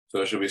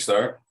So should we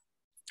start?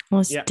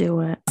 Let's do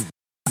it.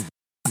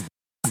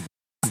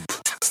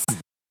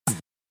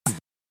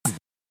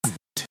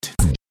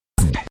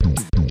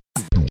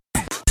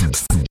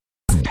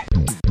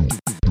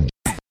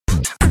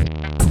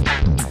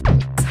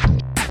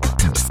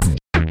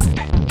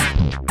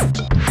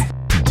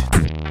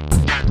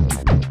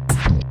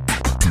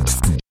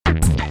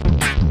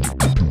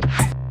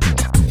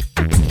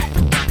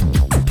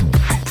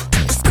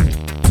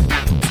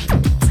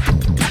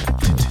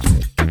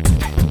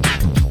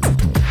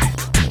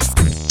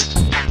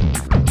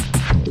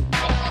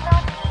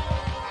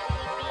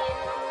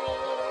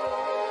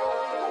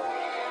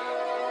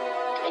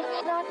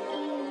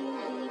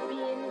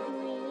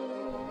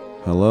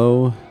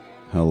 Hello,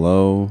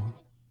 hello,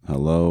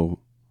 hello,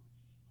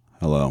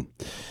 hello.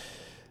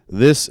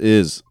 This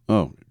is,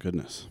 oh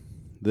goodness,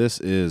 this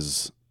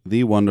is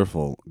the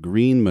wonderful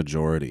Green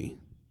Majority,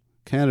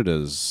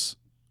 Canada's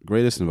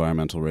greatest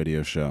environmental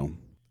radio show.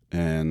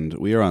 And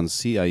we are on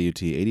CIUT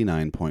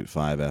 89.5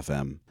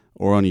 FM,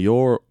 or on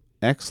your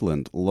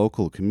excellent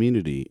local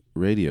community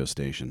radio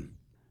station.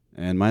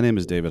 And my name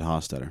is David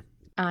Hostetter.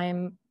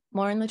 I'm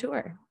Lauren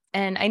Latour.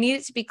 And I need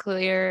it to be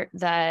clear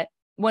that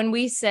when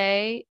we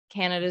say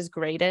Canada's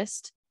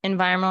greatest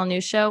environmental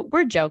news show,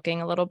 we're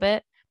joking a little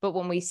bit. But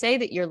when we say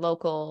that your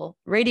local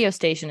radio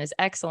station is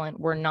excellent,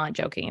 we're not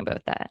joking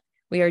about that.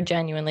 We are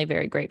genuinely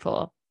very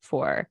grateful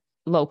for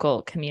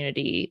local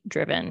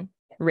community-driven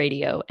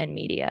radio and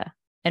media.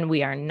 And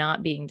we are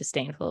not being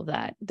disdainful of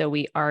that, though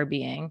we are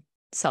being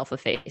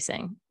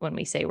self-effacing when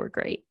we say we're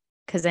great.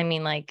 Because I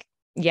mean, like,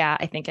 yeah,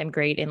 I think I'm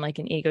great in like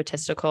an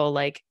egotistical,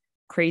 like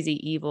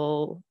crazy,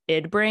 evil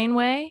id brain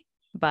way.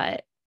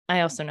 But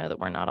I also know that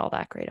we're not all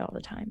that great all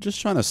the time. Just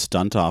trying to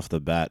stunt off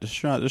the bat. Just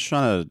trying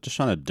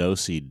to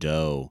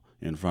do-si-do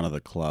in front of the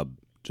club.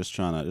 Just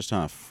trying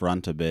to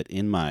front a bit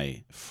in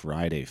my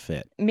Friday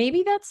fit.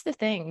 Maybe that's the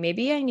thing.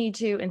 Maybe I need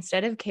to,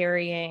 instead of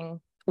carrying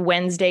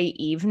Wednesday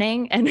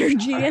evening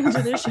energy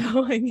into the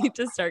show, I need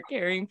to start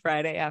carrying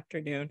Friday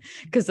afternoon,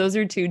 because those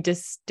are two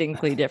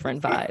distinctly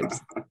different vibes.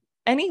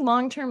 Any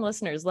long-term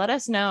listeners, let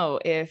us know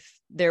if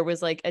there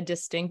was like a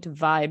distinct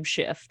vibe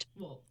shift.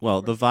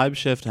 Well, the vibe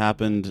shift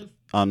happened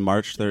on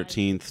March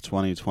 13th,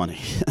 2020.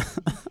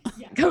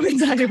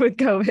 Coincided with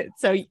COVID.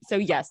 So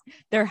yes,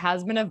 there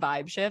has been a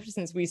vibe shift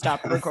since we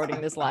stopped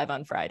recording this live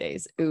on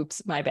Fridays.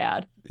 Oops, my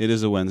bad. It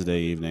is a Wednesday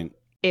evening.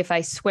 If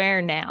I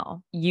swear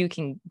now, you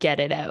can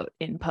get it out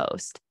in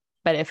post.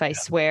 But if I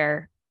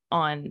swear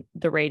on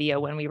the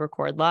radio when we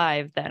record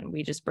live, then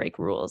we just break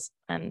rules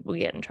and we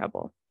get in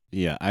trouble.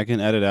 Yeah, I can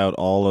edit out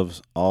all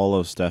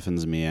of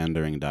Stefan's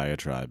meandering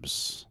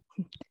diatribes.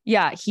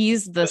 Yeah,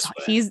 he's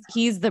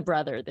the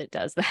brother that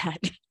does that.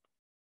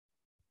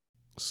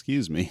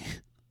 Excuse me.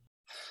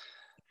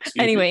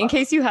 Anyway, in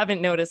case you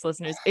haven't noticed,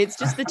 listeners, it's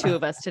just the two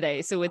of us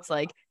today. So it's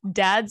like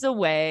dad's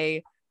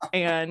away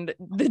and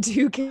the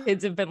two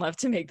kids have been left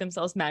to make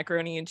themselves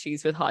macaroni and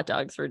cheese with hot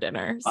dogs for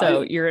dinner.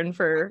 So you're in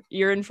for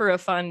a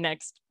fun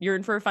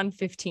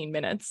 15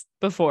 minutes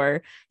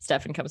before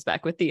Stefan comes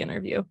back with the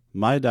interview.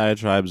 My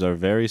diatribes are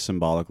very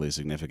symbolically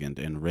significant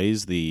and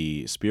raise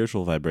the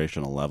spiritual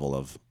vibrational level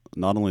of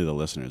not only the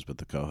listeners but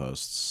the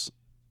co-hosts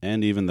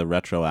and even the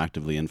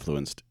retroactively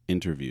influenced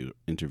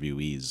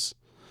interviewees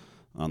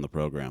on the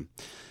program.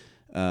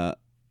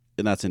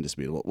 And that's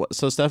indisputable.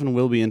 So Stefan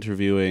will be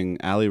interviewing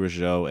Ali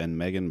Rougeau and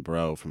Megan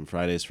Bro from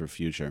Fridays for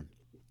Future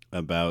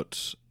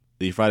about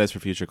the Fridays for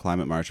Future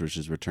Climate March, which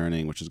is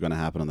going to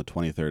happen on the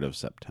 23rd of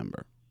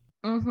September.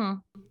 Mm-hmm.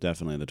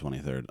 Definitely the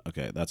 23rd.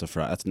 Okay,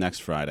 that's next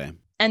Friday.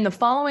 And the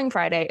following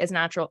Friday is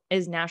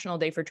National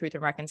Day for Truth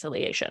and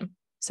Reconciliation.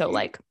 So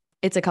like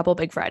it's a couple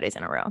big Fridays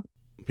in a row.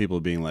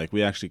 People being like,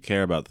 we actually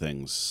care about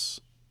things,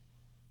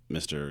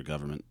 Mr.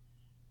 Government.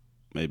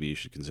 Maybe you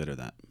should consider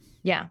that.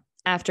 Yeah.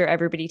 After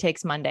everybody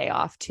takes Monday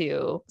off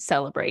to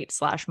celebrate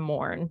 /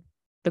 mourn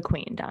the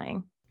Queen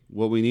dying.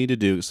 What we need to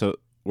do, so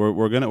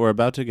we're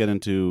about to get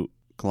into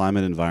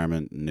climate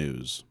environment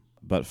news.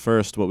 But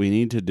first, what we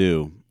need to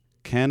do,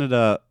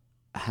 Canada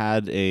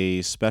had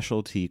a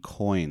specialty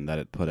coin that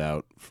it put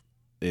out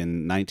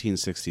in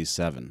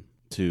 1967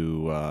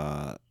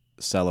 to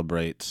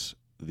celebrate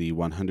the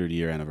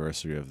 100-year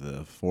anniversary of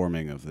the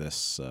forming of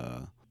this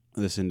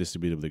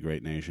indisputably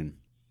great nation.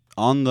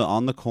 On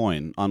the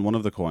coin, on one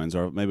of the coins,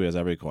 or maybe it was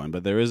every coin,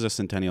 but there is a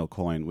centennial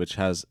coin which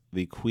has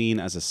the Queen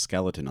as a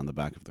skeleton on the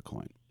back of the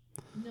coin.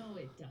 No,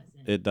 it doesn't.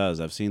 It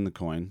does. I've seen the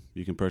coin.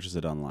 You can purchase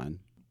it online.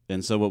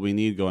 And so what we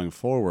need going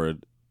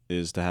forward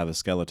is to have a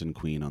skeleton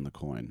Queen on the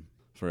coin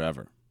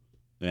forever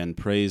and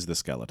praise the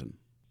skeleton.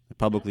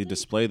 Publicly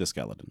display the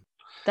skeleton.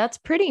 That's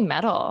pretty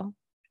metal.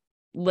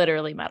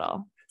 Literally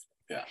metal.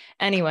 Yeah.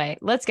 Anyway,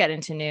 let's get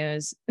into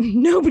news.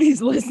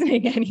 Nobody's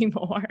listening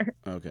anymore.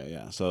 Okay,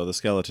 yeah. So the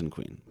skeleton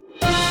Queen.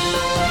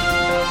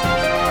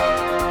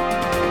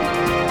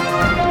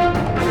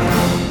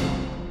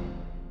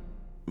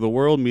 The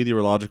World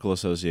Meteorological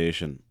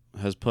Association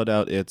has put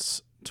out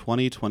its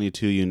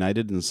 2022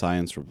 United in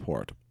Science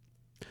report,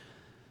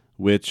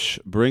 which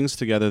brings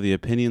together the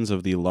opinions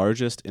of the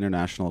largest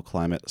international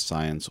climate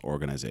science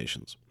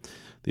organizations.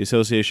 The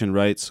association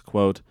writes,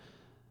 quote,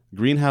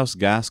 greenhouse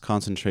gas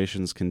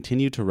concentrations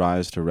continue to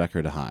rise to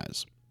record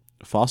highs.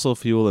 Fossil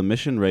fuel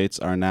emission rates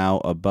are now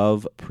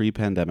above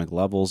pre-pandemic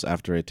levels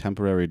after a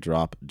temporary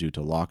drop due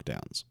to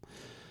lockdowns.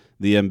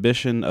 The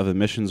ambition of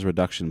emissions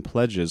reduction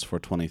pledges for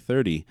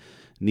 2030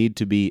 need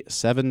to be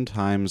 7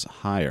 times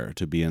higher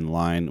to be in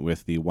line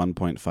with the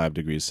 1.5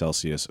 degrees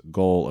Celsius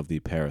goal of the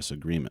Paris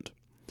Agreement.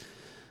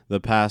 The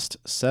past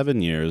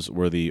 7 years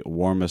were the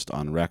warmest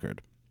on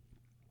record.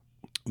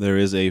 There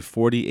is a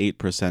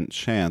 48%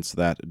 chance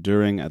that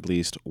during at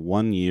least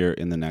 1 year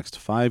in the next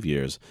 5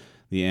 years,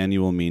 the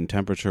annual mean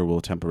temperature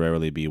will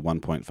temporarily be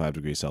 1.5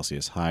 degrees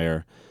Celsius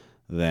higher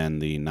than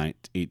the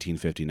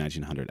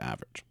 1850-1900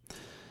 average.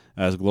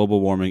 As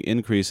global warming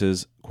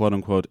increases,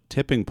 quote-unquote,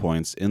 tipping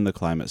points in the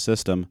climate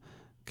system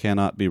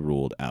cannot be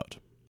ruled out.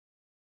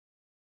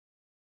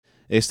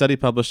 A study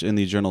published in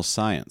the journal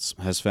Science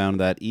has found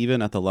that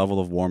even at the level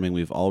of warming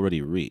we've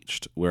already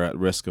reached, we're at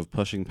risk of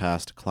pushing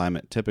past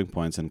climate tipping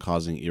points and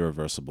causing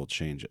irreversible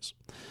changes.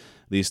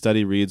 The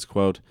study reads,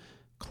 quote,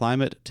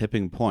 climate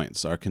tipping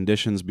points are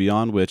conditions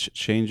beyond which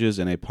changes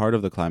in a part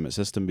of the climate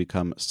system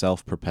become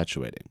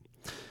self-perpetuating.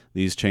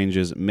 These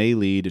changes may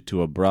lead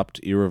to abrupt,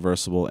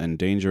 irreversible, and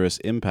dangerous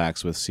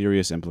impacts with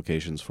serious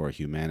implications for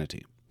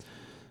humanity.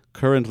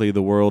 Currently,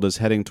 the world is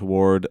heading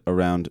toward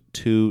around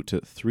 2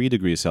 to 3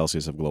 degrees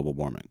Celsius of global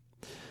warming.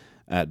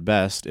 At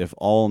best, if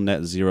all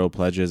net zero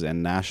pledges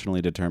and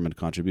nationally determined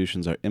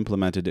contributions are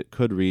implemented, it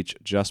could reach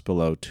just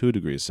below 2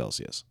 degrees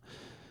Celsius.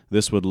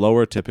 This would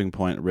lower tipping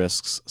point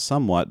risks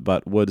somewhat,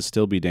 but would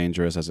still be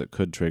dangerous as it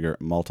could trigger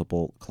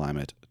multiple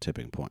climate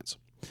tipping points.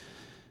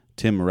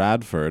 Tim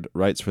Radford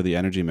writes for the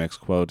Energy Mix,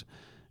 quote,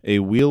 a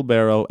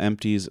wheelbarrow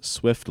empties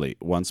swiftly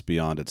once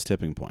beyond its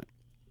tipping point.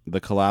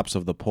 The collapse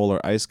of the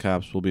polar ice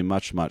caps will be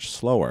much, much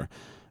slower,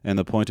 and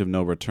the point of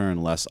no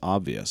return less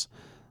obvious.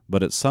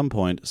 But at some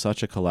point,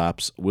 such a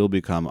collapse will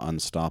become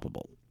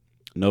unstoppable.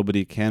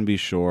 Nobody can be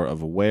sure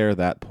of where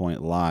that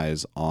point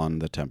lies on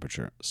the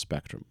temperature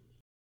spectrum.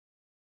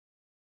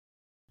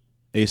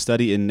 A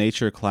study in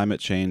Nature Climate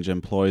Change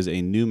employs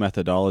a new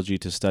methodology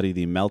to study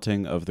the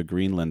melting of the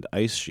Greenland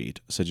ice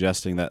sheet,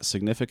 suggesting that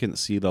significant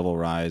sea level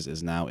rise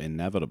is now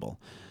inevitable,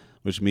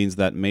 which means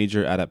that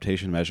major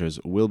adaptation measures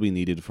will be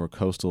needed for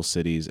coastal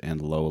cities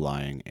and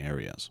low-lying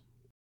areas.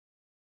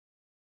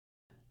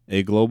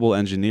 A global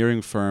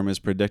engineering firm is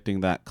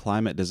predicting that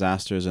climate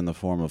disasters in the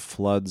form of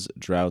floods,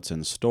 droughts,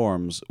 and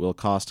storms will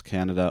cost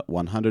Canada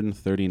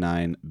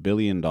 $139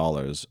 billion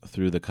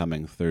through the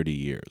coming 30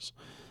 years.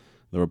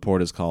 The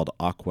report is called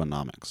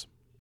Aquanomics.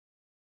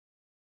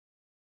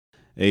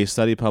 A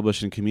study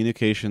published in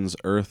Communications,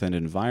 Earth, and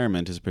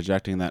Environment is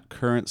projecting that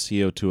current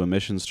CO2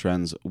 emissions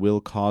trends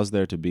will cause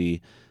there to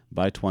be,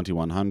 by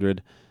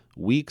 2100,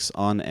 weeks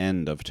on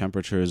end of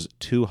temperatures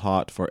too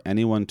hot for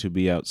anyone to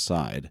be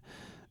outside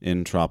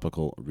in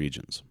tropical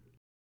regions.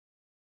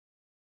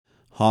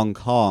 Hong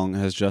Kong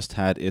has just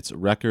had its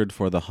record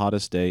for the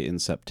hottest day in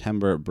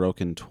September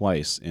broken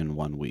twice in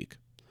 1 week.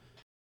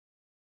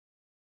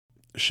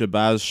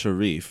 Shehbaz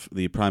Sharif,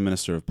 the Prime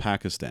Minister of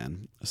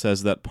Pakistan,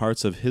 says that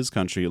parts of his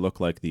country look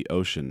like the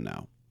ocean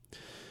now.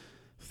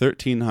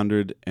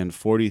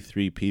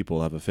 1,343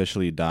 people have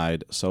officially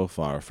died so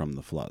far from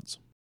the floods.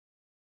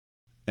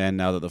 And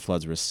now that the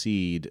floods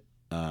recede,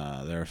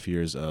 there are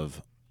fears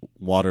of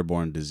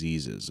waterborne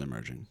diseases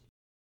emerging.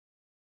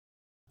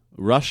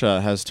 Russia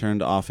has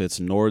turned off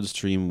its Nord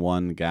Stream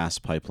 1 gas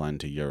pipeline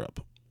to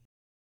Europe.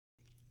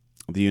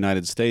 The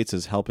United States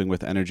is helping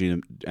with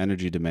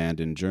energy demand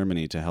in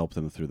Germany to help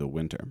them through the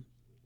winter.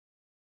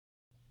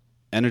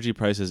 Energy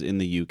prices in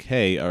the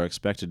UK are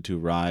expected to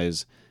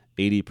rise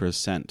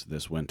 80%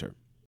 this winter.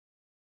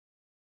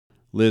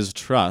 Liz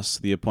Truss,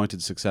 the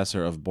appointed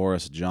successor of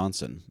Boris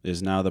Johnson,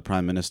 is now the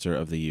Prime Minister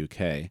of the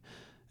UK,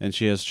 and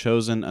she has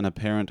chosen an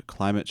apparent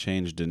climate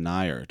change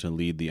denier to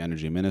lead the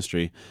energy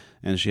ministry,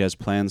 and she has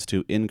plans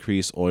to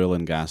increase oil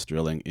and gas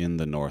drilling in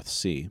the North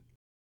Sea.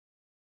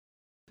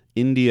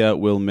 India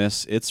will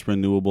miss its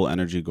renewable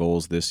energy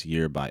goals this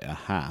year by a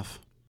half.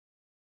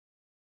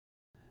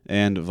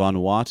 And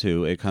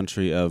Vanuatu, a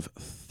country of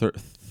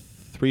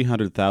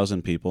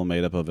 300,000 people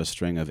made up of a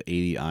string of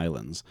 80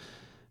 islands,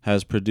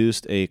 has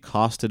produced a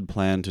costed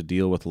plan to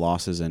deal with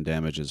losses and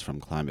damages from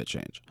climate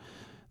change.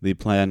 The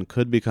plan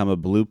could become a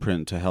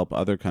blueprint to help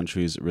other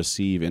countries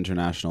receive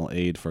international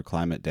aid for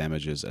climate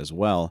damages as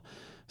well,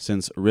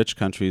 since rich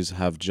countries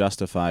have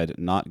justified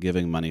not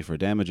giving money for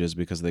damages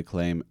because they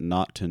claim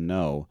not to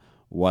know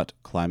what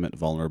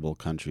climate-vulnerable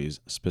countries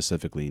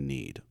specifically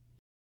need.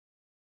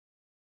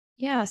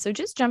 Yeah, so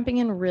just jumping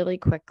in really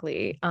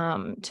quickly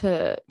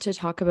to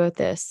talk about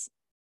this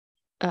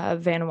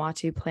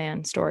Vanuatu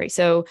plan story.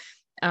 So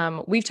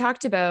we've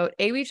talked about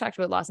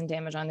loss and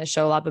damage on this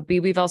show a lot, but B,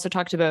 we've also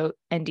talked about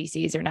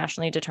NDCs, or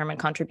nationally determined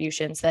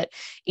contributions, that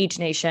each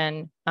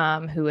nation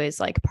who is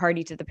like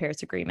party to the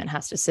Paris Agreement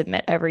has to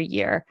submit every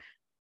year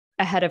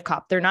ahead of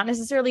COP. They're not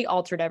necessarily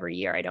altered every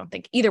year, I don't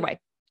think. Either way,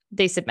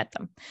 they submit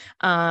them.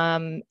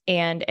 And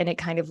it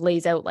kind of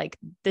lays out like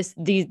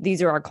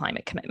these are our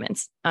climate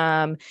commitments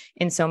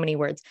in so many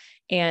words.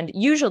 And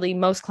usually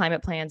most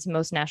climate plans,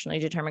 most nationally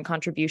determined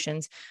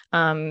contributions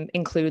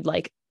include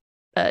like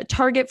a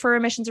target for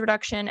emissions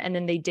reduction, and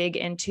then they dig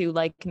into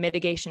like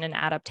mitigation and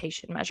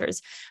adaptation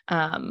measures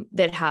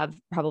that have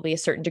probably a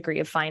certain degree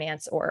of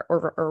finance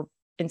or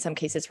in some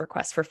cases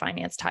requests for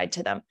finance tied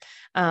to them.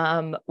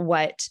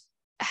 What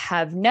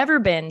have never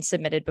been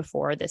submitted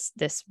before, this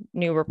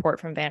new report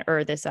from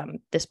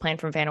this plan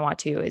from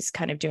Vanuatu is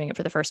kind of doing it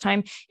for the first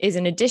time, is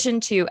in addition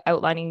to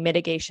outlining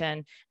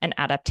mitigation and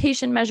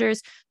adaptation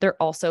measures,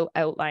 they're also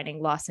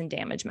outlining loss and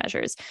damage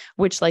measures,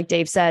 which, like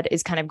Dave said,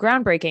 is kind of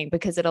groundbreaking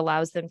because it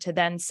allows them to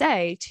then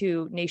say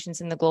to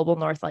nations in the global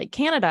north like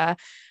Canada,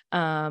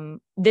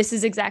 this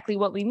is exactly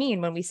what we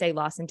mean when we say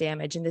loss and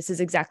damage, and this is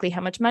exactly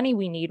how much money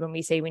we need when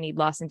we say we need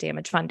loss and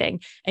damage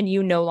funding. And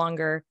you no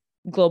longer,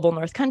 global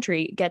north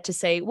country, get to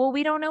say, well,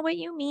 we don't know what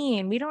you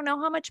mean, we don't know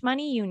how much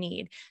money you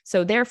need,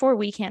 so therefore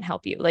we can't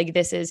help you. Like,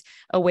 this is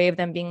a way of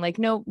them being like,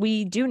 no,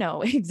 we do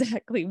know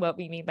exactly what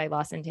we mean by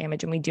loss and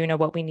damage, and we do know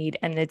what we need,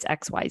 and it's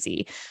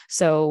XYZ.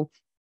 So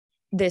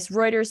this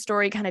Reuters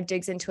story kind of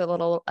digs into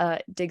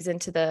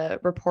the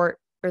report,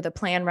 or the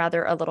plan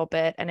rather, a little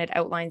bit, and it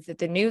outlines that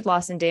the new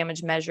loss and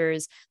damage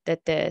measures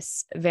that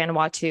this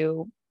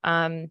Vanuatu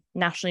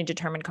nationally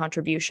determined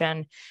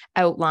contribution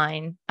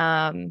outline,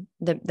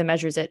 the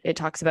measures it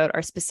talks about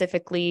are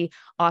specifically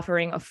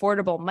offering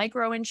affordable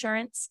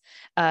microinsurance,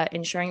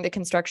 ensuring the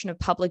construction of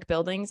public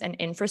buildings and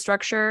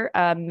infrastructure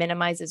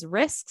minimizes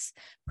risks,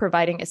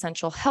 providing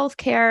essential health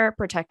care,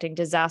 protecting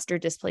disaster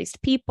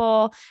displaced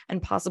people,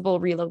 and possible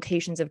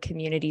relocations of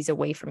communities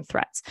away from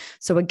threats.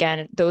 So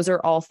again, those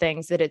are all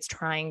things that it's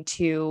trying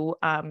to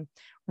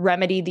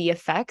remedy the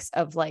effects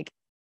of like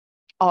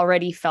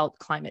already felt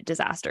climate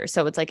disaster.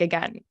 So it's like,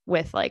 again,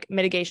 with like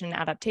mitigation and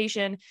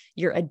adaptation,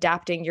 you're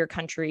adapting your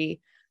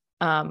country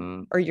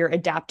or you're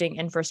adapting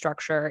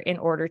infrastructure in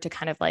order to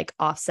kind of like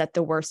offset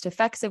the worst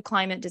effects of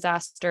climate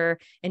disaster.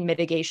 In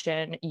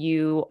mitigation,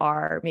 you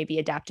are maybe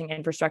adapting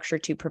infrastructure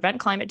to prevent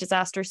climate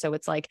disaster. So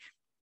it's like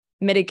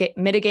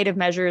mitigative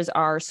measures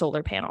are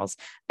solar panels,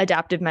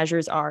 adaptive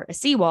measures are a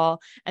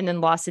seawall, and then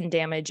loss and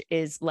damage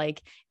is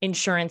like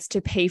insurance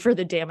to pay for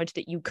the damage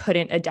that you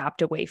couldn't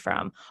adapt away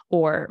from,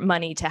 or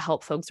money to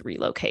help folks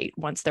relocate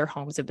once their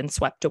homes have been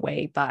swept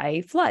away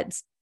by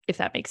floods, if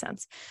that makes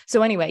sense.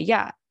 So anyway,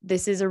 yeah,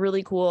 this is a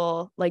really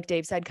cool, like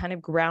Dave said, kind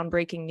of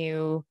groundbreaking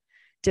new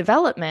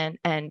development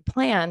and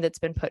plan that's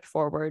been put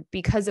forward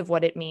because of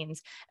what it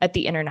means at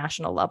the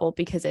international level,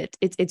 because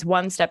it's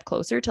one step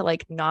closer to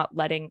like not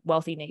letting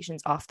wealthy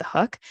nations off the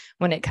hook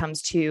when it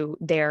comes to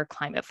their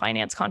climate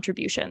finance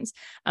contributions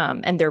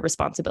and their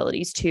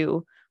responsibilities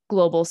to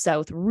global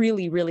south,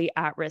 really, really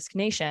at-risk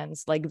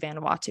nations like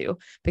Vanuatu,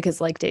 because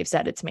like Dave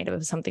said, it's made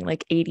of something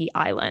like 80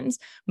 islands,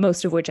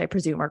 most of which I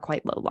presume are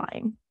quite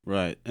low-lying.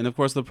 Right. And of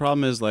course the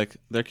problem is like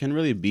there can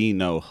really be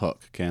no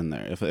hook, can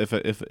there?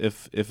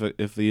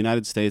 If the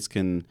United States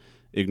can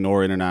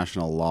ignore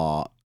international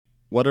law,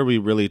 what are we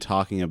really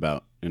talking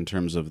about in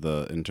terms of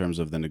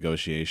the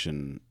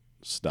negotiation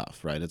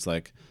stuff, right? It's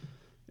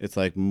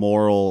like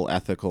moral,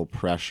 ethical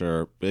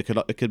pressure.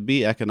 It could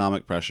be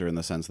economic pressure in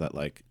the sense that,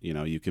 like, you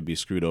know, you could be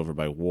screwed over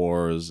by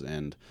wars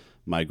and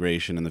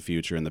migration in the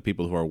future, and the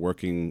people who are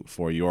working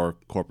for your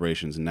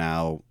corporations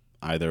now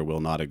either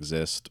will not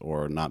exist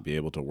or not be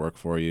able to work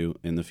for you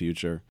in the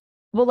future.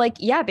 Well, like,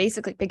 yeah,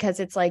 basically, because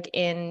it's like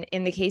in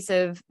the case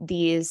of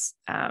these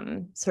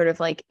sort of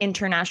like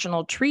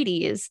international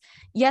treaties,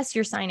 yes,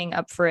 you're signing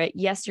up for it.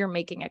 Yes, you're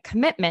making a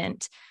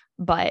commitment,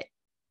 but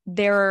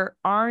there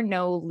are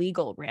no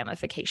legal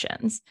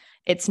ramifications.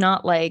 It's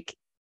not like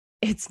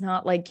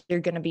you're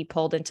going to be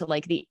pulled into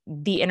like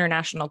the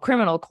International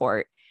Criminal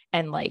Court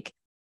and like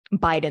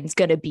Biden's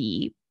going to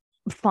be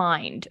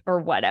fined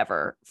or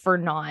whatever for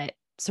not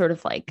sort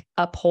of like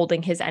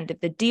upholding his end of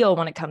the deal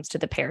when it comes to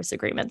the Paris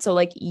Agreement. So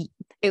like,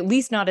 at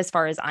least not as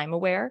far as I'm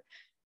aware.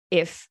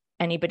 If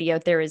anybody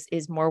out there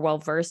is more well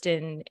versed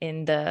in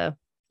the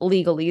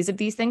legalese of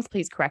these things,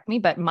 please correct me.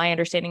 But my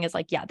understanding is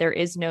like, yeah, there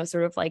is no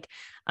sort of like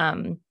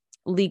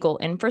legal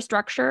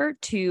infrastructure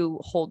to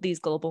hold these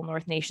global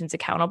north nations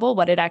accountable.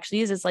 What it actually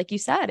is like you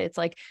said, it's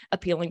like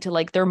appealing to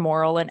like their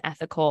moral and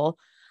ethical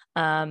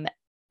and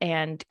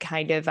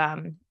kind of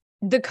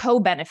the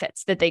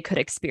co-benefits that they could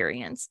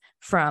experience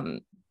from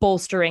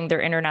bolstering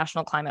their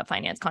international climate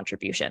finance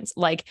contributions.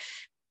 Like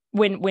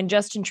when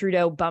Justin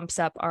Trudeau bumps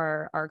up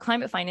our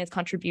climate finance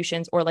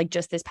contributions, or like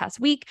just this past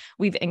week,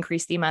 we've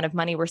increased the amount of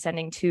money we're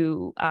sending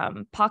to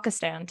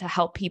Pakistan to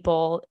help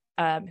people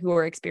who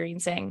are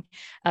experiencing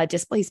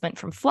displacement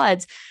from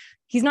floods.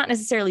 He's not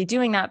necessarily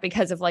doing that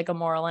because of like a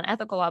moral and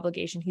ethical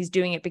obligation. He's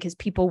doing it because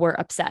people were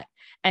upset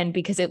and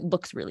because it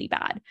looks really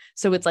bad.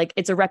 So it's like,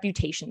 it's a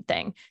reputation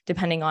thing,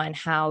 depending on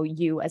how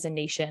you as a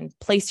nation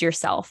place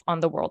yourself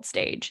on the world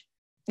stage.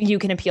 You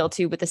can appeal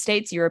to, with the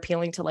States, you're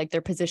appealing to like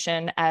their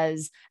position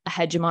as a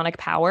hegemonic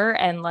power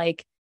and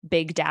like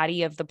big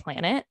daddy of the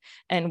planet.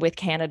 And with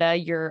Canada,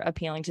 you're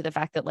appealing to the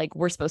fact that like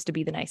we're supposed to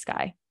be the nice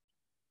guy.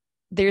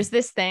 There's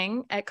this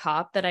thing at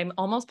COP that I'm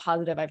almost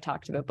positive I've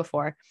talked about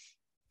before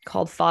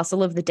called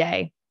Fossil of the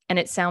Day. And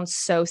it sounds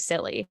so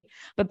silly,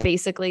 but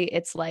basically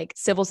it's like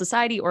civil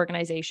society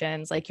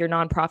organizations, like your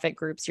nonprofit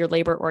groups, your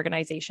labor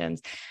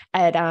organizations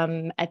at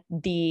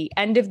the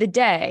end of the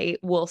day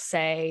will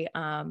say,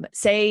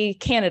 say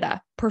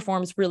Canada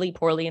performs really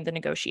poorly in the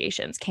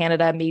negotiations.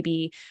 Canada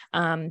maybe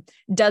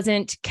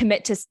doesn't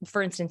commit to,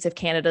 for instance, if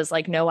Canada's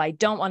like, no, I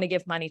don't want to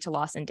give money to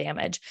loss and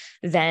damage,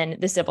 then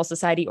the civil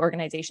society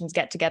organizations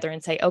get together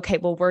and say, okay,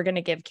 well, we're going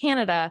to give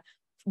Canada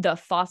the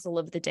Fossil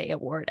of the Day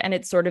award. And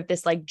it's sort of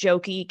this like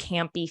jokey,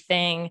 campy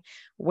thing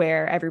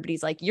where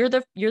everybody's like, you're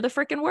the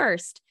freaking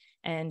worst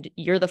and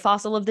you're the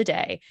fossil of the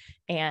day.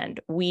 And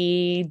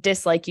we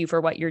dislike you for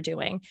what you're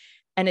doing.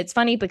 And it's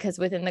funny because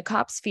within the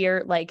COP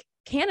sphere, like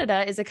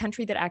Canada is a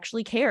country that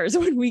actually cares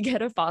when we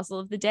get a fossil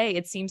of the day.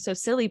 It seems so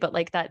silly, but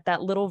like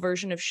that little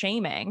version of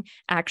shaming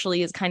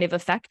actually is kind of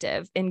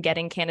effective in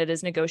getting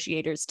Canada's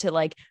negotiators to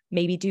like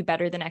maybe do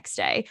better the next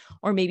day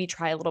or maybe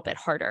try a little bit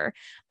harder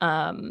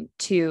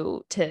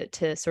to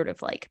sort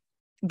of like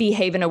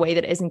behave in a way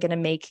that isn't going to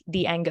make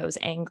the Angos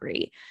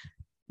angry.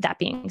 That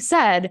being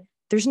said,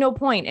 there's no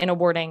point in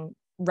awarding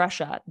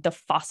Russia the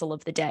fossil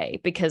of the day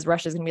because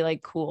Russia's going to be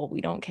like, cool, we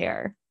don't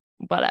care.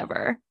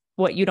 Whatever.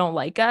 What, you don't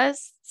like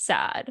us?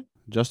 Sad.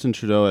 Justin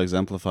Trudeau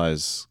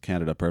exemplifies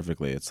Canada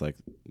perfectly. It's like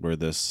we're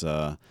this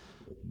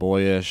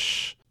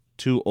boyish,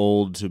 too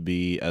old to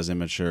be as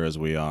immature as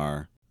we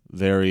are,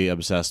 very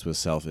obsessed with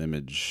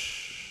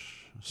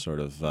self-image, sort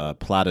of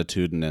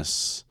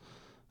platitudinous,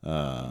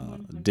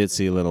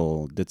 ditzy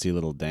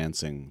little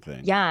dancing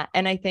thing. Yeah,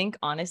 and I think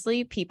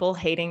honestly, people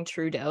hating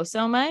Trudeau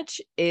so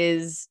much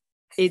it's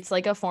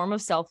like a form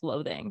of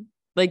self-loathing.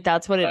 Like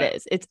that's what it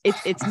is.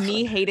 It's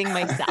me hating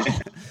myself.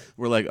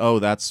 We're like, oh,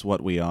 that's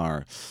what we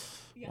are.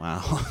 Yeah.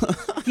 Wow.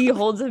 He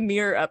holds a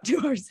mirror up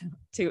to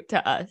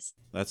us.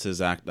 That's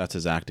his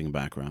acting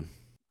background.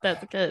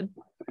 That's good.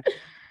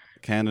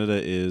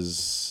 Canada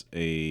is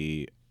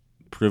a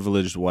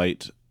privileged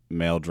white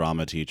male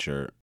drama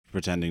teacher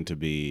pretending to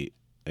be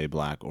a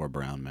black or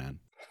brown man.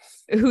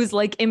 Who's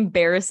like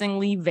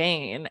embarrassingly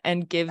vain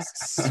and gives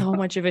so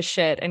much of a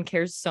shit and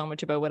cares so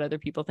much about what other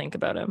people think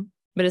about him.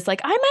 But it's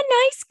like, I'm a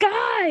nice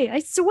guy,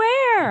 I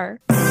swear.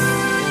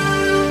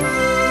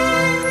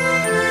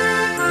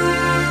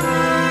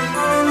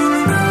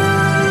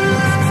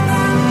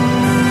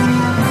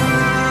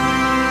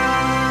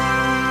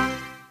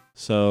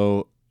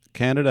 So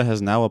Canada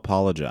has now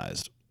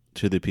apologized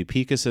to the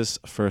Peepekessis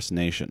First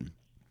Nation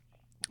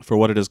for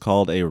what it is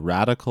called a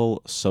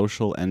radical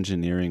social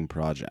engineering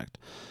project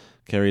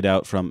carried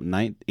out from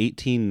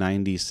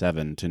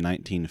 1897 to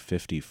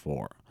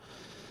 1954.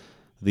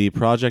 The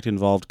project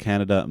involved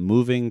Canada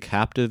moving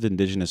captive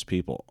Indigenous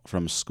people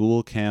from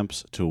school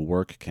camps to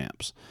work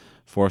camps,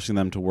 forcing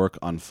them to work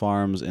on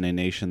farms in a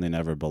nation they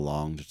never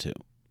belonged to.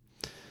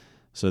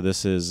 So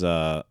this is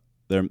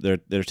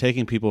they're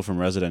taking people from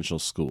residential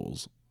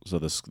schools, so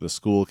the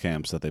school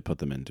camps that they put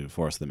them into,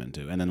 force them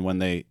into, and then when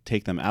they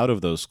take them out of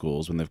those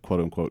schools, when they've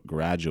quote unquote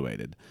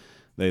graduated,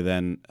 they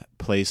then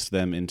placed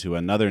them into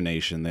another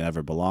nation they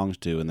never belonged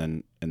to, and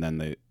then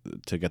they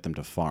to get them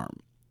to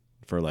farm.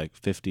 For like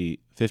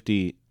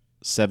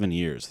 57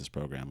 years this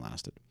program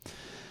lasted.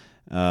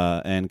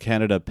 And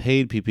Canada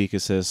paid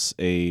Peepekessis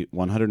a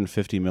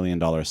 $150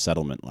 million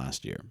settlement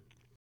last year.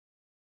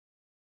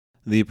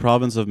 The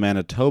province of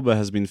Manitoba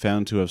has been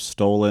found to have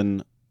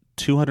stolen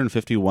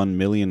 $251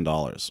 million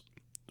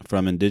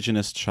from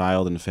Indigenous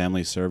Child and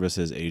Family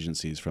Services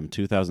agencies from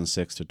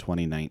 2006 to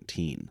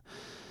 2019,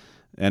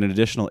 and an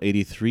additional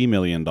 $83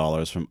 million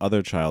from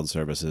other child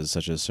services,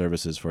 such as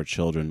services for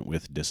children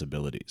with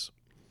disabilities.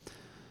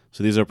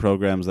 So these are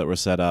programs that were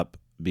set up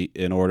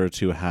in order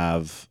to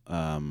have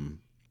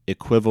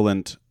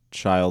equivalent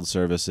child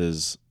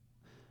services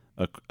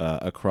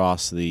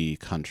across the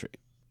country.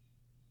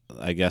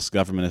 I guess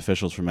government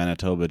officials from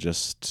Manitoba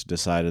just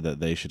decided that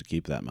they should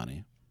keep that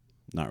money.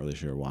 Not really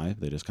sure why.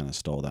 They just kind of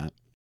stole that.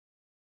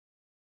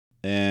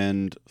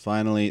 And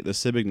finally, the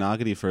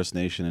Sibignaagity First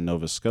Nation in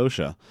Nova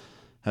Scotia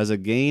has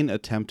again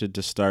attempted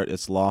to start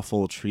its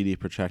lawful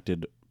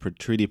treaty-protected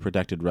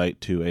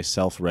right to a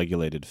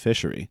self-regulated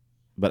fishery.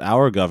 But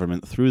our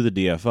government, through the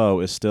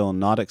DFO, is still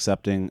not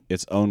accepting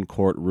its own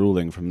court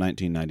ruling from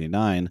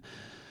 1999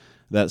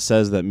 that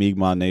says that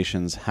Mi'kmaq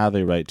nations have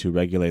a right to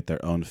regulate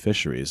their own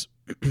fisheries,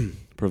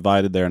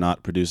 provided they're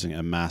not producing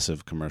a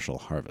massive commercial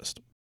harvest.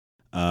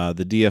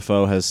 The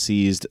DFO has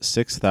seized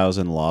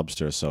 6,000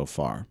 lobsters so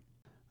far.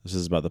 This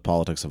is about the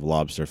politics of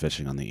lobster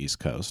fishing on the East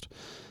Coast.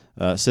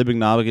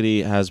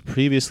 Sibignaagity has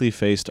previously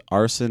faced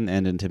arson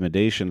and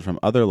intimidation from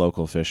other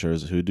local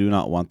fishers who do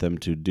not want them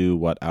to do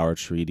what our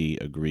treaty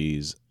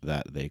agrees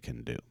that they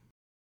can do.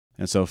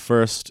 And so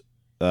first,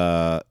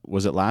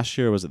 was it last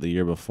year or was it the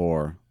year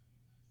before?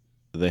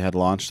 They had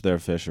launched their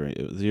fishery.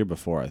 It was the year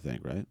before, I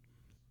think, right?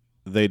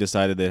 They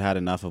decided they'd had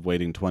enough of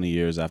waiting 20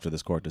 years after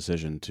this court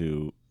decision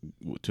to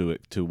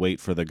wait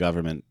for the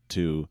government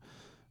to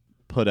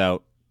put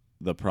out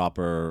the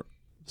proper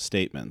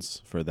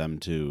statements for them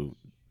to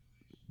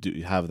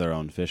have their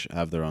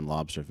own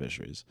lobster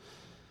fisheries.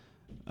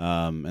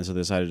 And so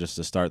they decided just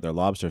to start their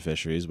lobster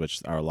fisheries,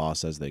 which our law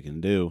says they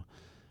can do.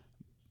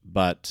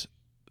 But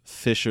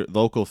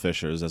local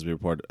fishers, as we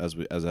were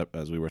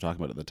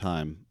talking about at the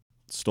time,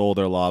 stole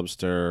their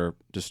lobster,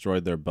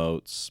 destroyed their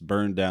boats,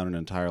 burned down an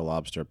entire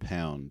lobster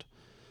pound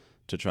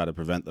to try to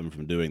prevent them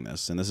from doing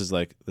this. And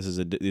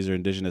these are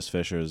indigenous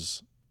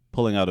fishers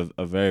pulling out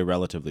a very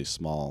relatively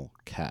small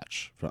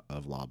catch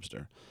of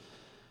lobster.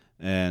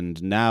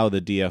 And now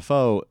the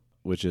DFO,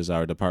 which is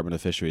our Department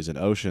of Fisheries and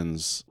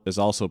Oceans, is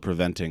also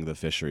preventing the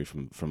fishery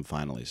from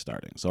finally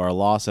starting. So our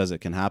law says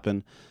it can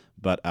happen,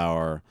 but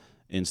our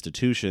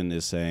institution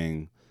is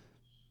saying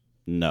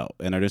no.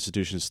 And our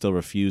institution is still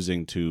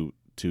refusing to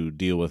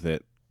deal with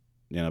it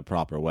in a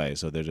proper way.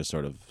 So they're just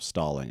sort of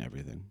stalling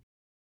everything.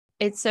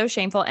 It's so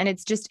shameful. And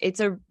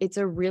it's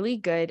a really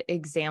good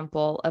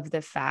example of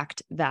the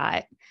fact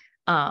that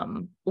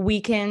we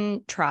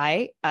can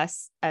try,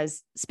 us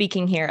as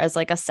speaking here as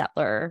like a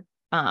settler,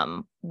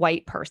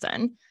 white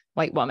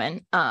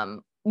woman,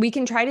 we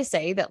can try to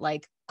say that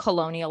like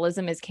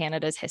colonialism is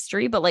Canada's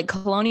history, but like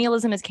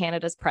colonialism is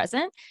Canada's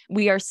present.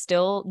 We are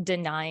still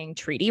denying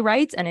treaty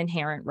rights and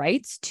inherent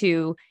rights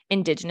to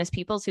Indigenous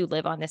peoples who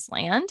live on this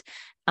land.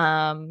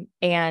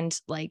 And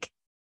like,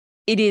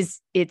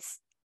 it's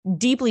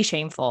deeply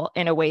shameful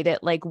in a way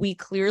that like we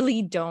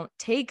clearly don't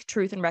take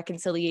truth and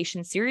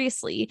reconciliation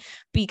seriously,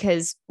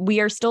 because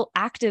we are still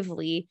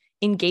actively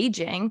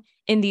engaging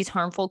in these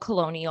harmful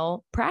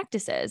colonial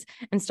practices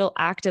and still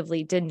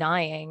actively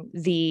denying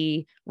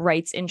the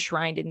rights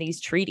enshrined in these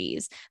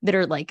treaties that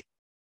are like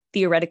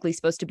theoretically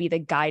supposed to be the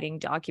guiding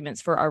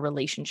documents for our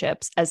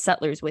relationships as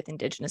settlers with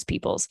Indigenous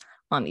peoples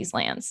on these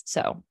lands.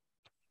 So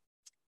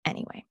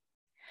anyway,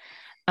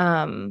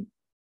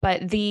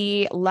 but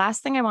the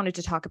last thing I wanted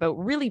to talk about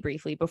really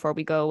briefly before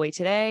we go away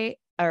today,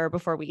 or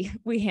before we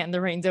hand the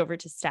reins over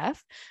to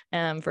Steph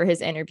for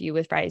his interview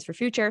with Fridays for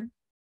Future,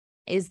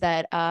 is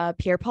that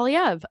Pierre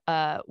Poilievre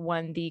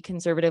won the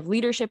Conservative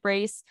leadership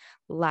race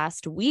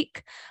last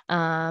week.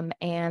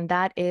 And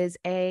that is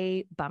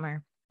a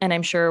bummer. And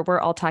I'm sure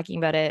we're all talking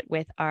about it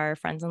with our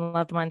friends and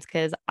loved ones,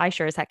 because I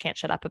sure as heck can't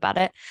shut up about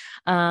it.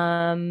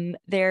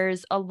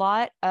 There's a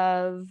lot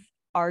of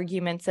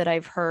arguments that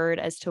I've heard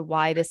as to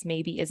why this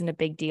maybe isn't a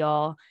big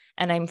deal.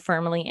 And I'm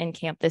firmly in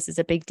camp, this is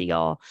a big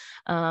deal.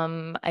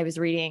 I was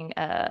reading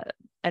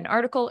an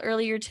article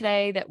earlier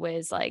today that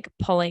was like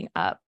pulling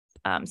up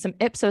some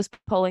Ipsos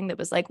polling that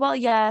was like, well,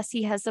 yes,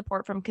 he has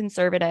support from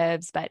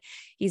conservatives, but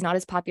he's not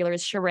as popular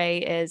as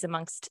Charest is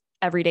amongst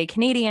everyday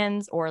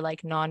Canadians or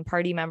like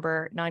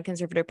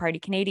non-conservative party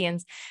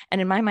Canadians. And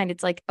in my mind,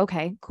 it's like,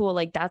 okay, cool.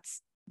 Like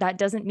that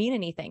doesn't mean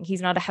anything.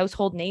 He's not a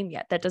household name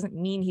yet. That doesn't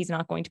mean he's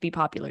not going to be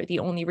popular. The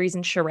only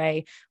reason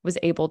Charest was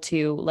able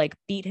to like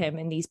beat him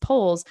in these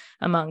polls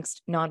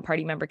amongst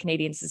non-party member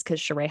Canadians is because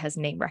Charest has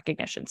name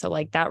recognition. So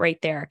like that right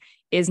there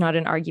is not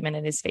an argument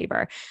in his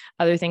favor.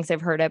 Other things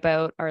I've heard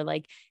about are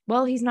like,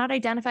 well, he's not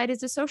identified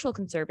as a social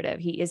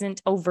conservative. He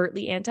isn't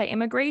overtly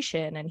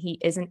anti-immigration and he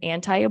isn't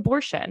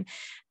anti-abortion.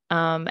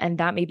 And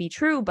that may be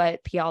true,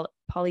 but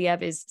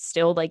Poilievre is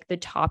still like the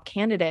top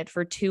candidate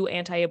for two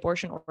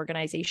anti-abortion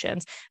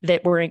organizations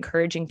that were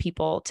encouraging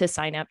people to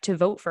sign up to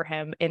vote for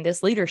him in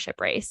this leadership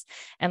race.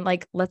 And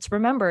like, let's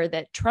remember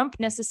that Trump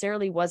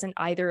necessarily wasn't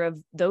either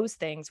of those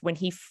things when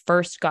he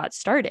first got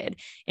started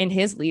in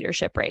his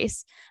leadership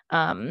race.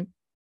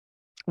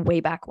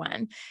 Way back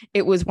when.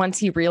 It was once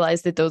he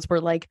realized that those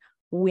were like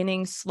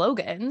winning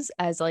slogans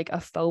as like a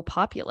faux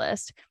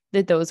populist,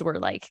 that those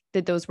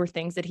were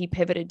things that he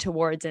pivoted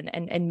towards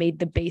and made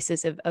the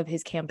basis of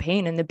his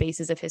campaign and the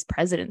basis of his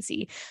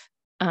presidency.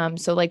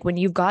 So like when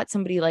you've got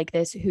somebody like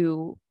this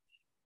who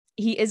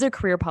he is a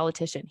career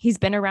politician, he's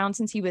been around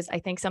since he was, I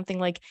think something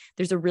like,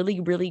 there's a really,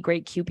 really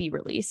great CUPE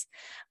release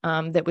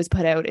that was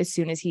put out as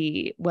soon as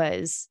he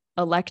was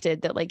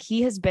elected, that like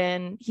he's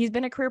been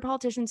a career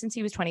politician since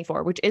he was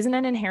 24, which isn't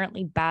an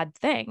inherently bad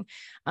thing.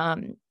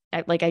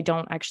 I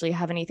don't actually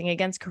have anything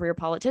against career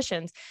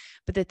politicians,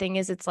 but the thing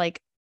is, it's like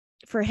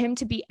for him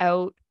to be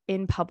out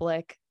in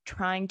public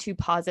trying to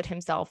posit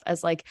himself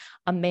as like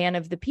a man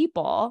of the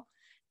people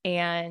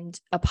and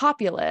a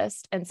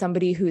populist and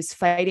somebody who's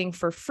fighting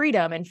for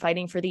freedom and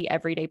fighting for the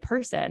everyday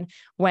person,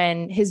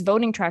 when his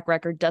voting track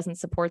record doesn't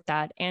support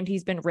that. And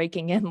he's been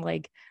raking in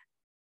like,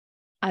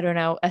 I don't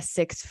know, a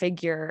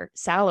 6-figure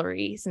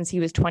salary since he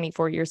was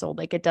 24 years old.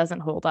 Like it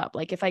doesn't hold up.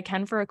 Like if I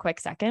can for a quick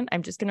second,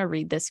 I'm just going to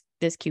read this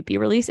CUPE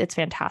release. It's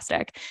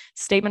fantastic.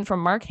 Statement from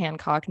Mark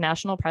Hancock,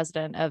 National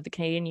President of the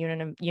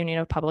Canadian Union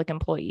of Public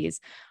Employees,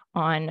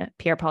 on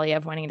Pierre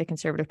Poilievre winning the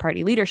Conservative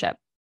Party leadership.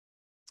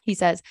 He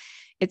says,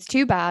 it's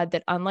too bad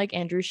that unlike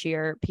Andrew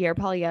Scheer, Pierre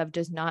Poilievre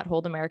does not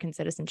hold American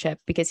citizenship,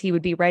 because he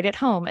would be right at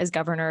home as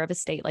governor of a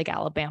state like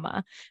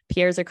Alabama.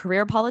 Pierre's a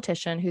career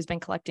politician who's been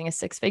collecting a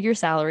 6-figure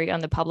salary on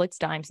the public's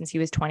dime since he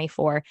was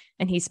 24,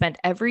 and he spent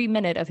every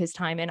minute of his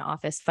time in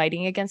office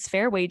fighting against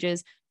fair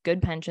wages,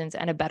 good pensions,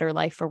 and a better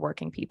life for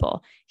working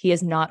people. He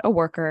is not a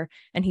worker,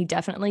 and he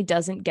definitely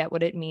doesn't get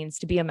what it means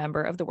to be a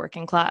member of the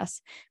working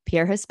class.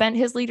 Pierre has spent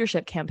his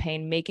leadership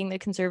campaign making the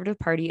Conservative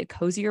Party a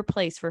cozier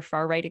place for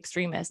far-right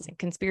extremists and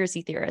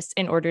conspiracy theorists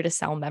in order to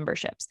sell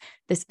memberships.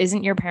 This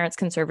isn't your parents'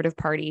 Conservative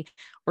Party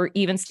or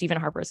even Stephen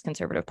Harper's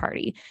Conservative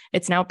Party.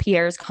 It's now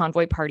Pierre's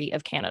Convoy Party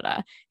of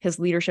Canada. His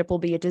leadership will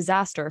be a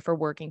disaster for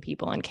working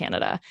people in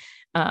Canada.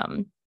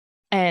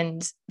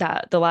 And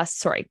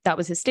that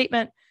was his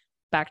statement.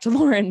 Back to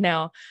Lauren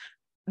now.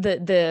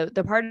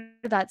 The part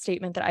of that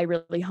statement that I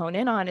really hone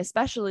in on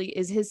especially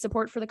is his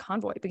support for the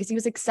convoy, because he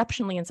was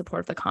exceptionally in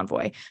support of the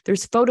convoy.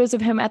 There's photos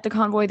of him at the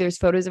convoy. There's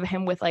photos of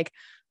him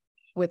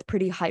with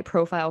pretty high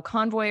profile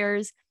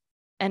convoyers.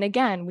 And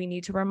again, we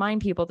need to remind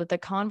people that the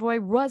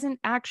convoy wasn't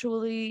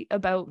actually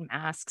about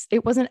masks.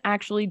 It wasn't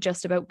actually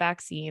just about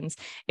vaccines.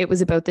 It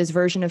was about this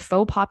version of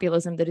faux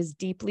populism that is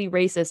deeply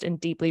racist and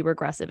deeply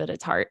regressive at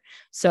its heart.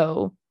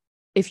 So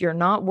if you're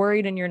not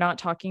worried and you're not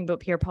talking about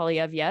Pierre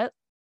Poilievre yet,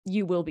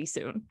 you will be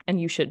soon, and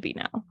you should be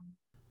now.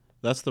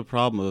 That's the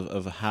problem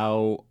of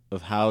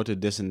how to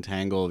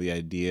disentangle the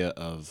idea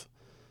of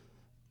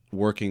a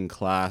working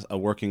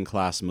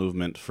class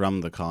movement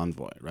from the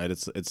convoy, right?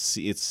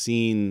 It's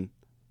seen.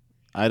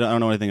 I don't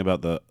know anything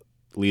about the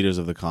leaders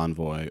of the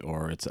convoy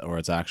or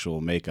its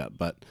actual makeup,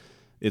 but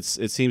it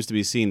seems to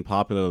be seen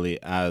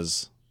popularly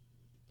as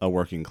a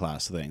working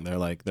class thing. They're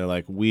like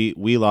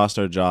we lost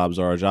our jobs,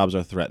 or our jobs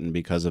are threatened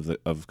because of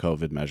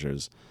COVID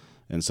measures,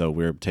 and so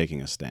we're taking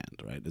a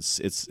stand, right?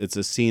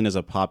 It's seen as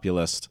a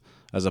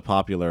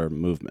popular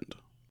movement.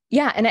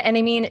 Yeah, and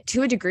I mean,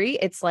 to a degree,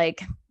 it's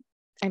like,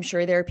 I'm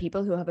sure there are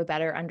people who have a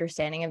better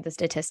understanding of the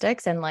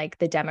statistics and like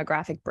the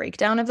demographic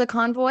breakdown of the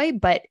convoy,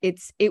 but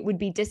it would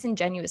be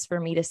disingenuous for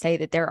me to say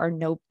that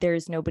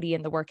there's nobody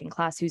in the working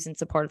class who's in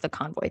support of the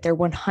convoy. There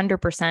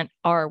 100%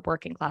 are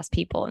working class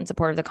people in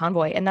support of the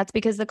convoy, and that's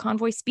because the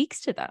convoy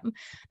speaks to them.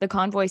 The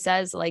convoy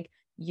says, like,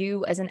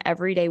 you as an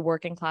everyday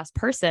working class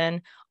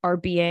person are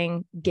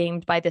being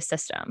gamed by the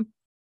system.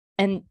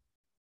 And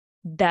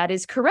that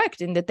is correct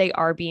in that they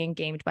are being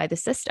gamed by the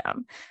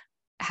system.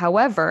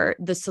 However,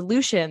 the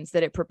solutions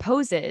that it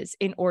proposes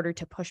in order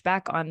to push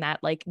back on that,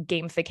 like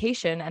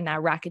gamification and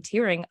that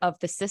racketeering of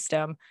the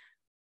system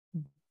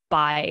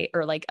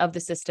of the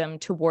system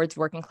towards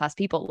working class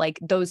people, like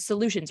those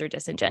solutions are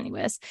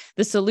disingenuous.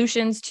 The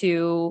solutions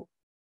to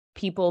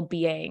people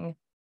being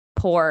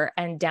poor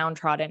and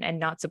downtrodden and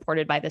not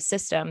supported by the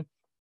system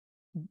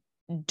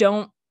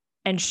don't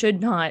and should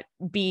not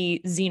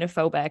be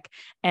xenophobic,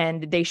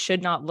 and they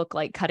should not look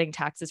like cutting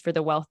taxes for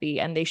the wealthy,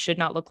 and they should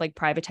not look like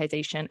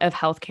privatization of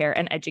healthcare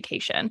and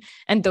education.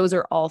 And those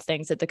are all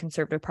things that the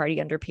Conservative Party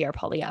under Pierre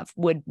Poilievre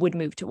would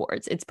move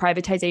towards. It's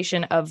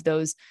privatization of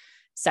those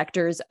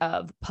sectors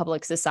of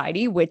public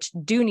society, which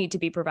do need to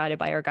be provided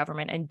by our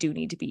government and do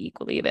need to be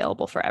equally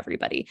available for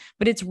everybody.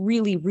 But it's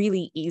really,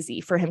 really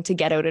easy for him to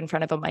get out in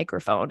front of a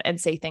microphone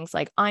and say things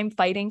like, I'm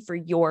fighting for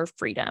your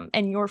freedom,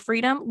 and your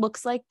freedom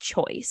looks like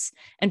choice.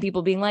 And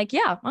people being like,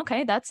 yeah,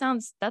 okay, that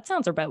sounds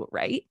about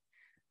right.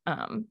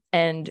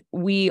 And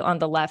we on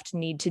the left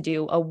need to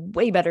do a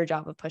way better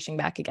job of pushing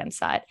back against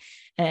that.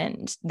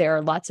 And there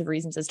are lots of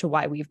reasons as to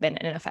why we've been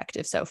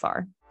ineffective so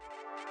far.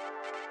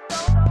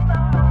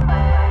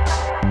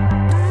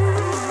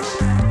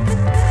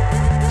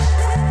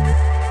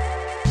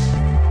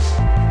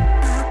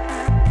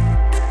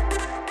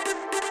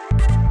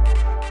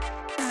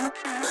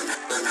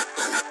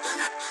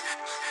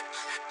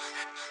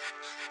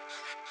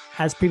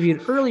 As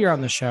previewed earlier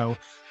on the show,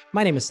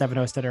 my name is Stefan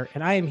Ostetter,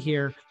 and I am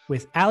here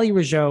with Ali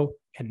Rougeau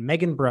and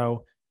Megan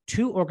Bro,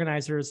 two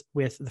organizers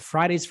with the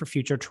Fridays for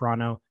Future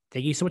Toronto.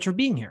 Thank you so much for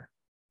being here.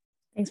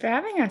 Thanks for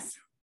having us.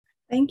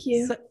 Thank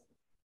you.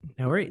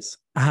 No worries.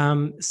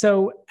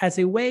 So as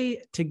a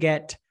way to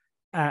get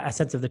a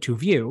sense of the two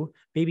of you,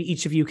 maybe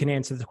each of you can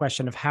answer the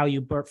question of how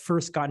you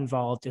first got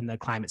involved in the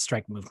climate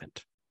strike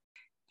movement.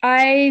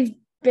 I've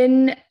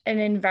been an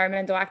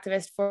environmental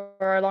activist for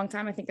a long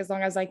time. I think as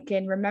long as I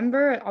can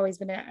remember, it's always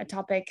been a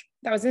topic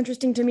that was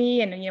interesting to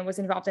me, and was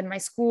involved in my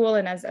school,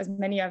 and as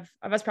many of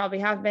us probably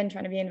have been,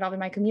 trying to be involved in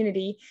my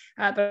community.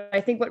 But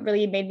I think what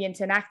really made me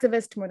into an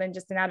activist more than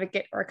just an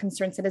advocate or a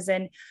concerned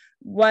citizen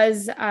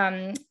was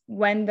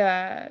when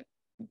the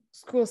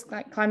school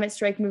climate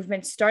strike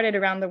movement started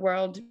around the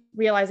world,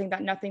 realizing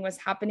that nothing was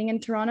happening in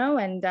Toronto.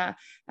 And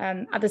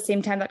at the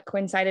same time, that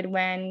coincided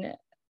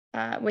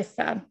with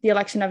the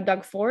election of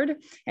Doug Ford.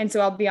 And so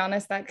I'll be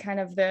honest, that kind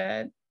of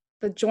the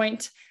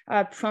joint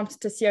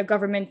prompt to see a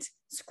government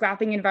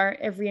scrapping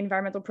every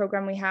environmental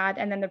program we had,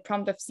 and then the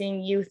prompt of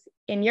seeing youth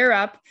in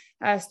Europe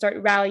start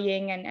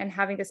rallying and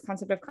having this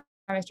concept of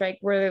climate strike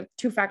were the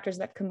two factors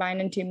that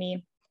combined into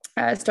me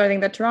starting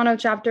the Toronto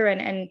chapter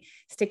and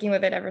sticking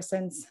with it ever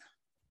since.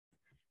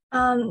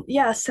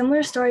 Yeah,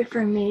 similar story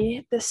for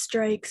me. The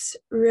strikes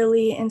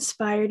really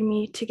inspired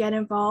me to get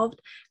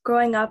involved.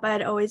 Growing up, I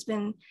had always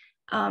been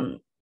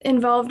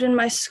involved in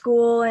my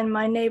school and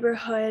my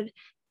neighborhood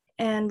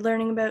and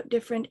learning about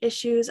different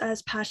issues I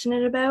was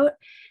passionate about.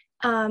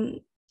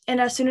 And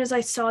as soon as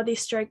I saw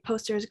these strike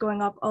posters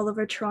going up all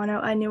over Toronto,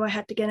 I knew I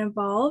had to get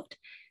involved.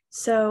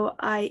 So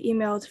I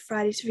emailed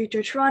Fridays for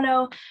Future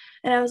Toronto,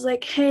 and I was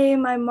like, hey,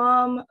 my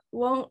mom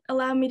won't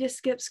allow me to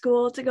skip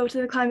school to go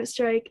to the climate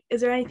strike. Is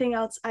there anything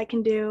else I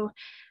can do?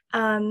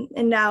 And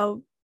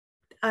now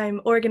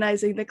I'm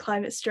organizing the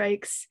climate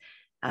strikes.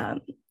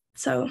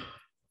 So,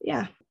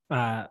 yeah.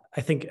 I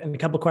think in a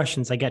couple of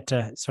questions, I get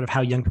to sort of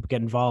how young people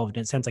get involved.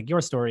 And it sounds like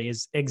your story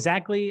is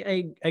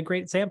exactly a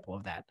great example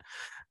of that.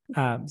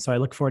 So I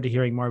look forward to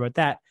hearing more about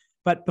that.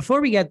 But before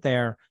we get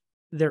there,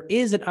 there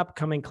is an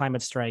upcoming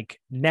climate strike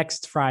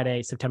next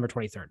Friday, September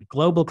 23rd,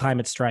 global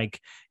climate strike.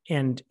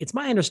 And it's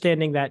my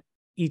understanding that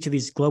each of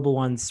these global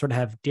ones sort of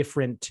have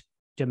different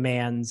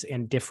demands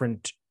and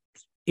different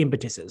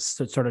impetuses.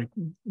 So it's sort of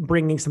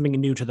bringing something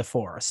new to the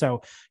fore.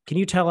 So can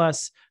you tell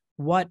us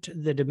what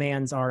the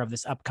demands are of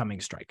this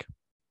upcoming strike?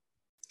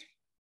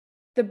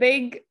 The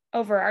big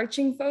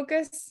overarching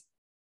focus,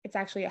 it's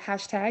actually a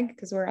hashtag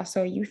because we're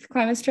also a youth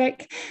climate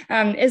strike,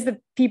 is the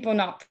people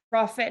not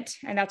profit.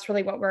 And that's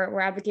really what we're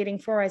advocating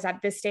for, is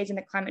at this stage in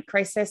the climate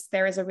crisis,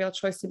 there is a real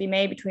choice to be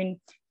made between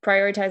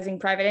prioritizing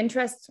private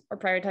interests or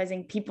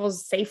prioritizing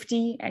people's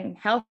safety and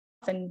health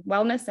and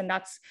wellness. And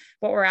that's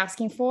what we're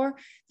asking for. In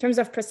terms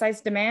of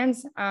precise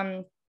demands,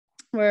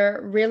 we're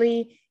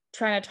really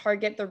trying to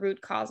target the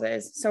root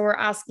causes. So we're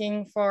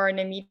asking for an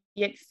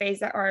immediate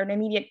phase or an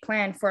immediate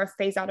plan for a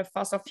phase out of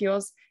fossil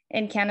fuels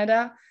in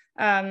Canada.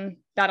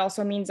 That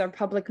also means our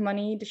public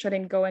money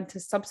shouldn't go into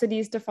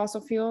subsidies to fossil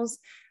fuels.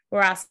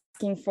 We're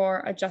asking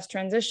for a just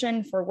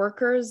transition for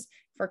workers,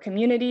 for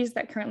communities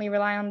that currently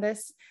rely on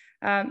this.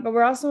 But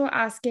we're also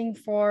asking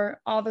for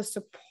all the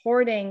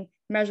supporting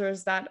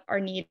measures that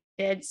are needed.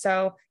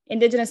 So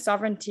Indigenous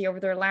sovereignty over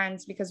their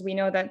lands, because we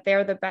know that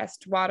they're the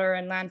best water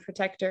and land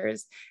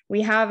protectors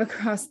we have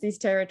across these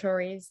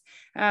territories.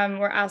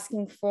 We're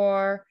asking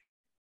for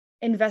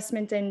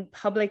investment in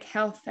public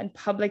health and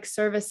public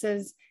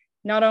services,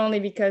 not only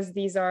because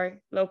these are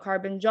low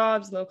carbon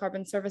jobs, low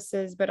carbon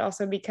services, but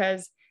also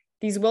because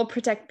these will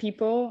protect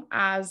people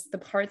as the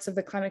parts of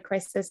the climate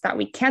crisis that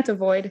we can't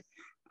avoid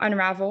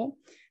unravel.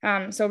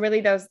 So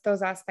really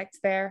those aspects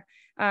there.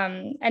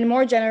 And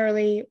more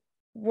generally,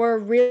 we're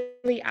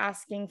really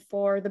asking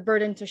for the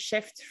burden to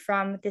shift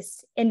from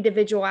this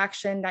individual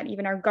action that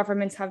even our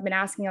governments have been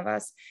asking of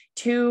us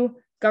to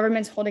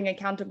governments holding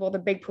accountable the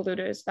big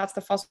polluters. That's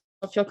the fossil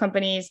fuel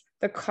companies,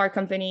 the car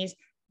companies,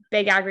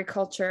 big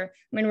agriculture.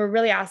 I mean, we're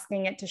really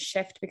asking it to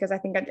shift, because I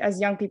think that as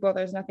young people,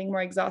 there's nothing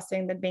more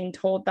exhausting than being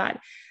told that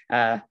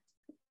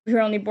we were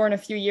only born a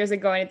few years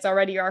ago and it's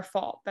already our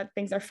fault that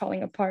things are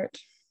falling apart.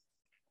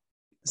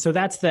 So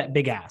that's that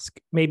big ask.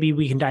 Maybe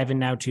we can dive in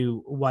now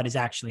to what is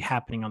actually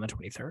happening on the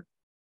 23rd.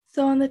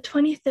 So on the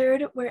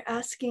 23rd, we're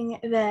asking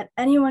that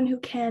anyone who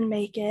can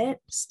make it,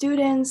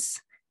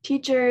 students,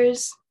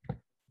 teachers,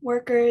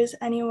 workers,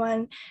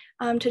 anyone,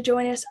 to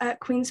join us at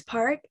Queen's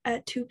Park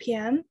at 2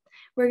 p.m.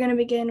 We're going to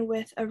begin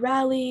with a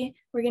rally.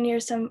 We're going to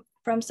hear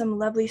from some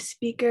lovely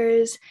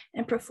speakers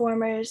and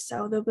performers.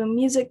 So there'll be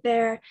music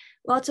there,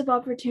 lots of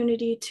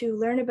opportunity to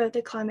learn about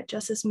the climate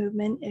justice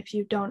movement if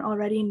you don't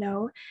already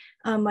know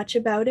much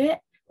about it,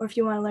 or if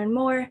you want to learn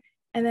more.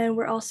 And then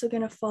we're also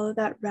going to follow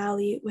that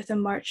rally with a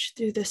march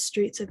through the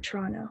streets of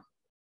Toronto.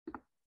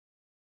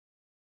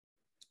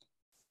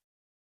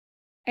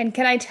 And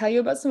can I tell you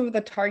about some of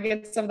the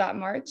targets of that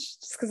march?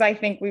 Just because I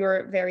think we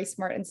were very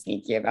smart and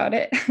sneaky about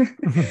it.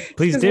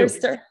 Please do.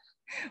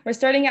 We're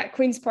starting at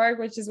Queen's Park,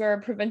 which is where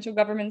our provincial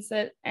government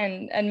sit.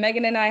 And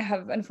Megan and I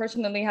have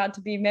unfortunately had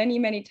to be many,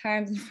 many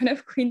times in front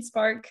of Queen's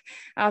Park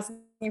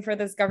asking for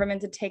this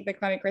government to take the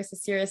climate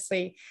crisis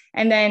seriously.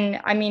 And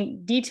then, I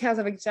mean, details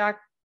of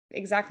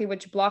exactly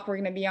which block we're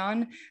going to be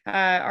on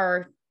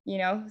are,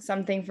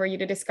 something for you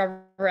to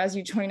discover as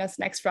you join us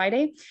next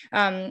Friday.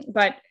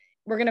 But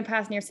we're going to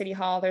pass near City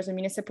Hall. There's a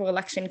municipal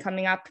election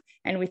coming up,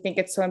 and we think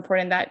it's so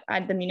important that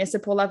at the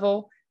municipal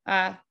level,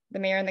 the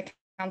mayor and the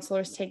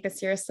councillors take this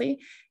seriously.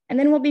 And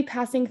then we'll be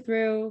passing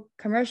through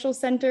commercial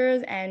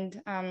centers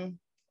and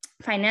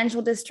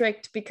financial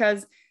district,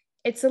 because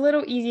it's a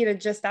little easy to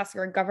just ask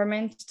our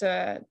government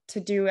to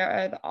do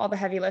all the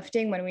heavy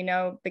lifting when we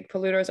know big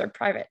polluters are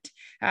private.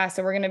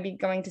 So we're going to be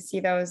going to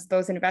see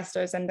those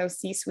investors and those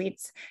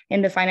C-suites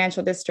in the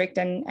financial district,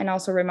 and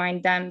also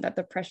remind them that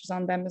the pressure's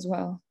on them as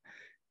well.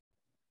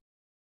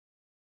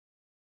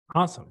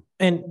 Awesome.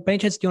 And by any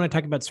chance, do you want to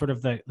talk about sort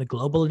of the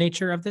global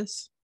nature of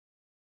this?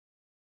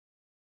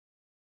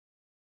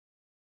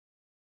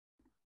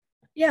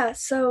 Yeah,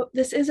 so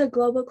this is a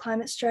global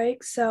climate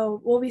strike.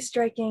 So we'll be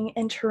striking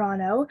in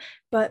Toronto,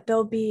 but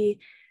there'll be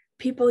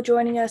people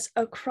joining us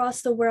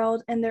across the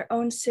world in their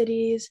own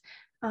cities,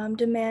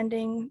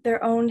 demanding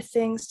their own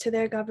things to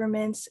their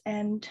governments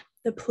and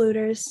the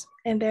polluters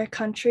in their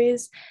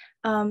countries.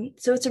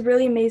 So it's a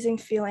really amazing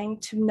feeling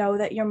to know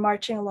that you're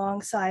marching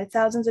alongside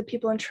thousands of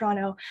people in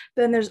Toronto,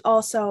 but then there's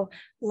also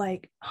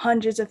like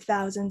hundreds of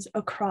thousands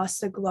across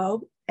the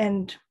globe.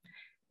 And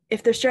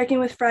if they're striking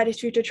with Fridays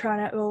for Future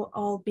Toronto, it will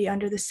all be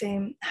under the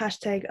same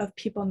hashtag of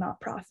people not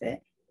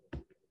profit.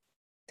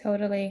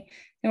 Totally.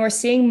 And we're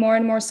seeing more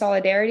and more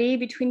solidarity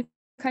between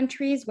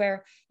countries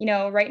where,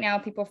 right now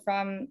people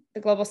from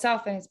the global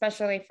south, and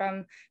especially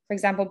from, for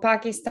example,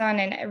 Pakistan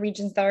and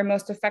regions that are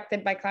most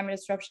affected by climate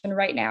disruption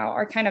right now,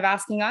 are kind of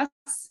asking us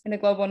in the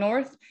global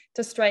north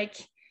to strike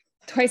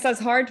twice as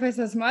hard, twice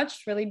as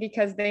much, really,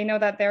 because they know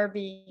that they're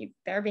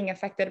being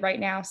affected right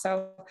now.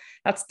 So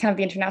that's kind of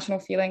the international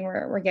feeling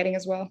we're getting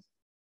as well.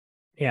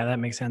 Yeah, that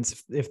makes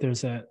sense. If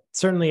there's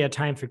certainly a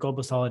time for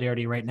global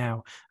solidarity right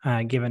now,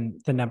 given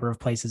the number of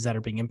places that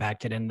are being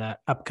impacted in the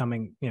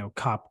upcoming,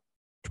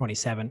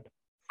 COP27.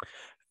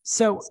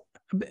 So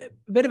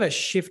a bit of a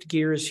shift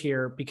gears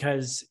here,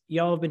 because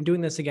y'all have been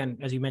doing this again,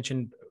 as you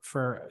mentioned,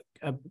 for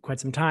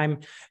quite some time.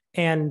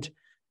 And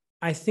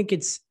I think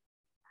it's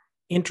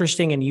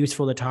interesting and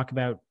useful to talk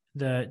about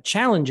the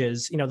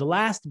challenges. The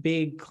last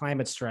big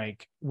climate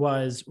strike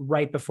was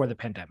right before the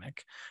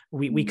pandemic.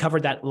 We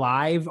covered that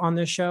live on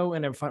the show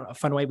in a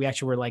fun way. We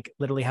actually were like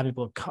literally having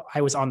people,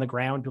 I was on the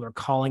ground, people were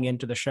calling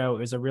into the show. It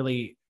was a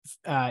really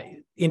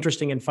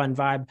interesting and fun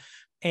vibe.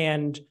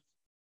 And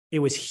it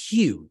was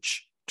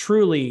huge,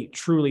 truly,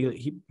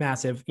 truly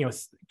massive. A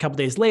couple of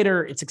days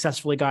later, it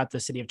successfully got the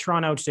city of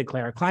Toronto to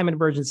declare a climate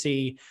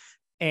emergency.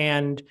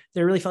 And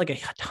there really felt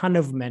like a ton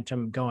of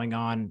momentum going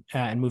on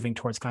and moving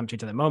towards climate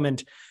change at the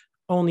moment.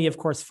 Only, of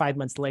course, 5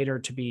 months later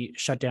to be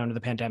shut down to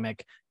the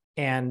pandemic.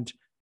 And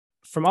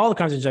from all the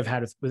conversations I've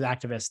had with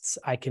activists,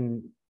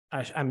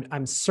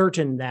 I'm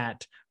certain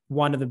that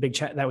one of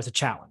the that was a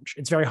challenge.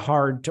 It's very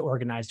hard to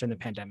organize during the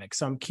pandemic.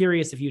 So I'm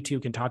curious if you two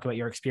can talk about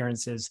your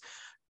experiences,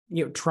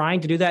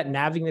 trying to do that,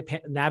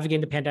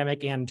 navigating the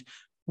pandemic, and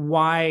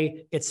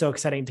why it's so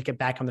exciting to get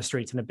back on the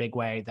streets in a big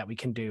way that we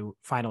can do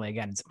finally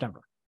again in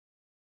September.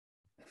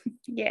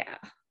 Yeah,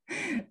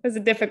 it was a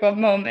difficult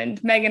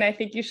moment. Megan, I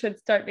think you should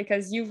start,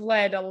 because you've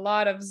led a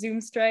lot of Zoom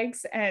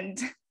strikes and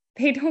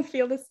they don't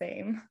feel the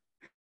same.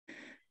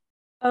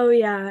 Oh,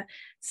 yeah.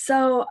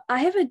 So I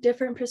have a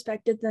different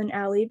perspective than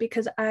Ali,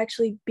 because I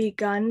actually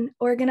begun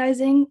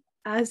organizing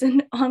as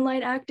an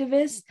online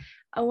activist.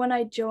 When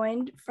I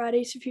joined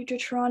Fridays for Future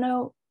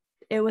Toronto,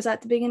 it was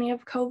at the beginning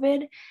of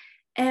COVID.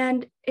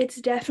 And it's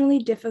definitely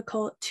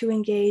difficult to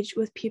engage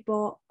with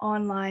people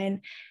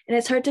online, and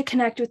it's hard to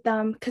connect with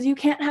them because you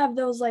can't have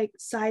those like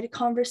side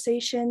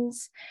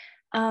conversations.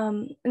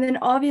 And then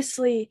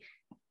obviously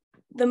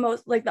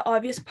the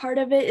obvious part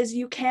of it is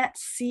you can't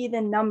see the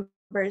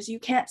numbers. You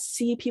can't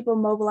see people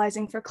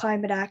mobilizing for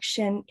climate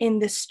action in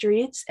the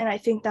streets. And I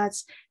think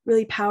that's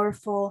really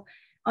powerful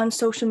on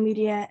social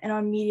media and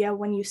on media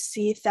when you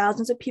see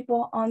thousands of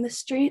people on the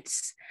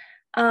streets.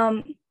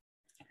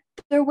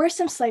 There were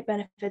some slight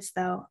benefits,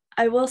 though.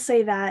 I will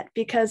say that,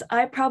 because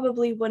I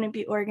probably wouldn't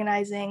be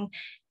organizing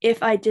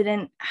if I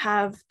didn't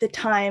have the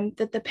time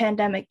that the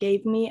pandemic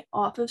gave me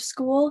off of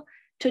school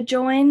to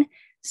join.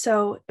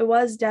 So it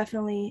was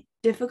definitely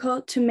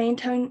difficult to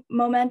maintain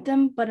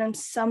momentum, but in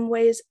some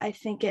ways, I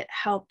think it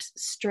helped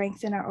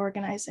strengthen our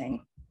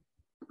organizing.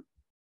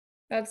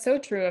 That's so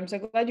true. I'm so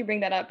glad you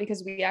bring that up,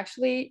 because we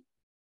actually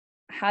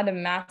had a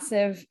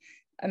massive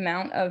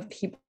amount of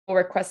people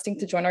requesting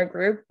to join our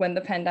group when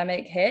the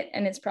pandemic hit.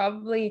 And it's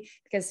probably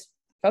because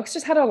folks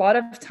just had a lot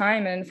of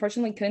time and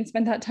unfortunately couldn't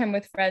spend that time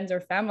with friends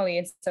or family.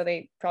 And so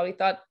they probably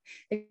thought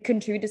they could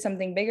contribute to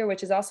something bigger,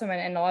 which is awesome.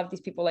 And a lot of these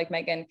people like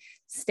Megan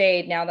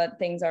stayed now that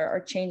things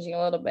are changing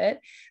a little bit.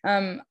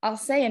 I'll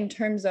say in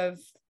terms of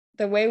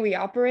the way we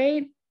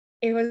operate,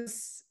 it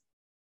was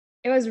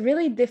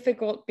really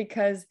difficult,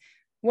 because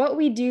what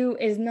we do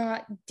is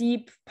not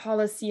deep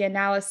policy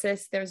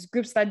analysis. There's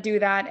groups that do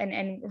that,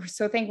 and we're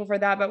so thankful for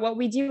that. But what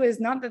we do is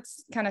not that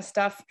kind of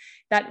stuff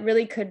that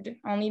really could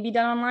only be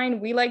done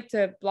online. We like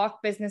to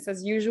block business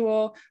as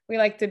usual. We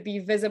like to be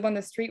visible in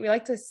the street. We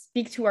like to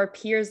speak to our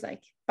peers,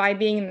 like by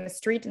being in the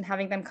street and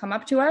having them come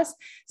up to us.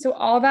 So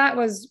all that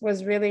was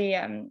really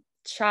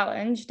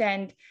challenged,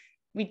 and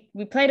we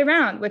played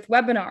around with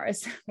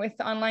webinars, with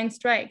online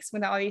strikes,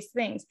 with all these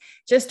things,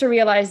 just to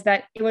realize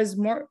that it was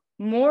more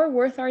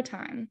worth our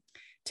time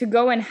to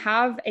go and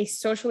have a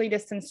socially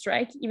distanced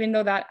strike, even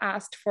though that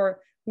asked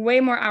for way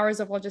more hours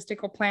of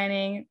logistical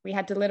planning. We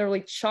had to literally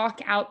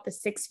chalk out the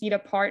 6 feet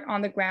apart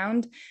on the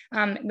ground.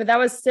 But that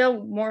was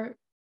still more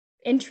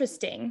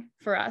interesting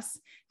for us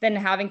than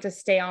having to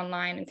stay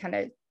online and kind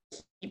of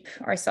keep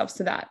ourselves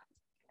to that.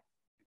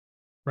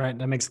 Right.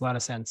 That makes a lot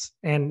of sense.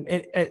 And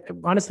it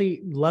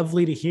honestly,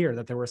 lovely to hear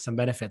that there were some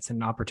benefits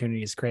and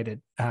opportunities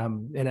created.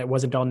 And it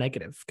wasn't all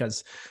negative,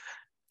 because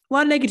a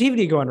lot of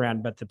negativity going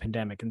around about the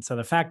pandemic. And so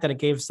the fact that it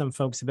gave some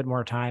folks a bit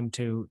more time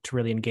to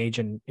really engage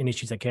in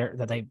issues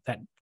that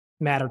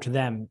matter to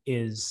them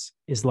is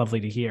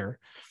lovely to hear.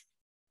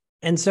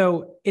 And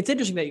so it's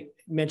interesting that you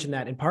mentioned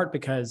that, in part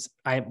because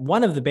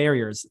one of the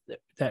barriers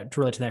that to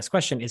relate to the next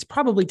question is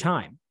probably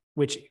time,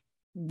 which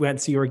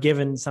once you were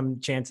given some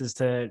chances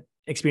to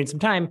experience some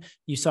time,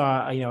 you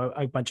saw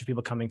a bunch of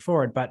people coming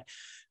forward. But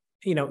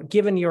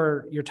given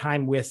your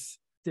time with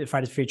the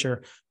Fridays for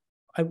Future,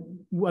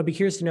 I'd be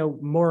curious to know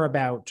more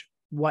about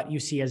what you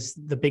see as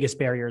the biggest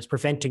barriers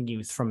preventing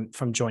youth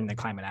from joining the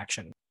climate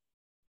action.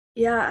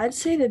 Yeah, I'd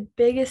say the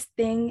biggest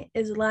thing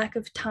is lack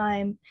of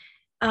time.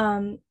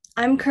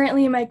 I'm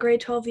currently in my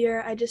grade 12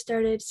 year. I just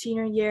started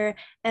senior year,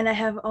 and I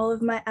have all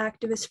of my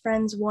activist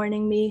friends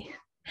warning me,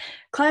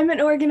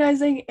 climate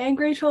organizing and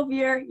grade 12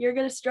 year, you're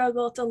going to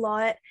struggle. It's a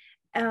lot.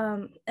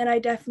 And I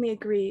definitely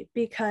agree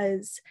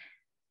because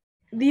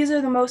these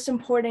are the most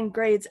important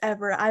grades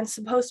ever. I'm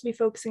supposed to be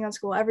focusing on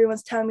school.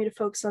 Everyone's telling me to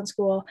focus on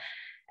school.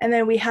 And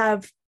then we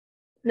have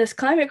this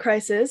climate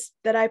crisis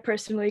that I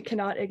personally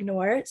cannot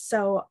ignore.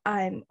 So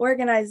I'm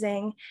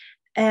organizing,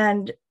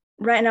 and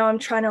right now I'm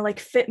trying to like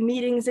fit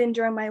meetings in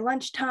during my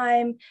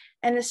lunchtime,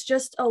 and it's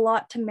just a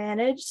lot to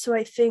manage. So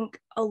I think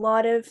a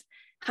lot of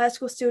high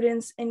school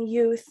students and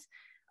youth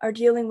are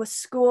dealing with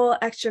school,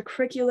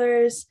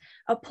 extracurriculars,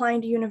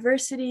 applying to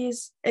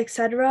universities,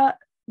 etc.,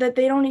 that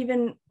they don't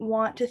even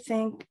want to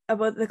think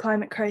about the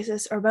climate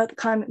crisis or about the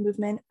climate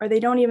movement, or they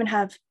don't even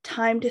have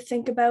time to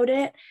think about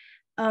it,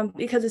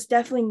 because it's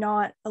definitely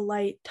not a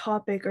light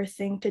topic or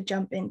thing to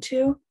jump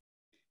into.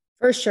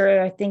 For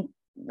sure.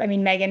 I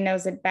mean, Megan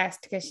knows it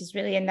best because she's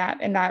really in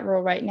that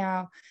role right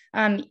now.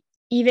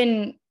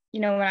 Even,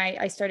 when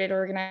I started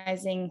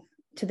organizing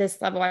to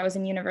this level, I was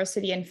in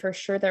university, and for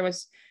sure there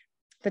was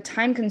the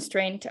time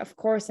constraint, of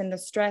course, and the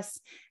stress.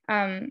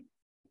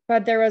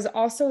 But there was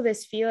also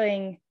this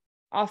feeling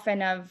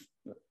often of,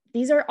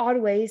 these are odd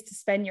ways to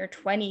spend your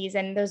 20s.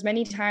 And there's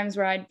many times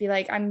where I'd be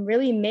like, I'm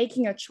really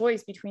making a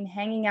choice between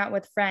hanging out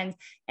with friends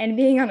and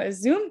being on a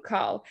Zoom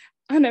call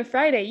on a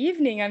Friday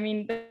evening. I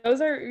mean, those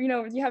are,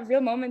 you have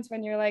real moments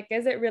when you're like,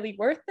 is it really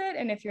worth it?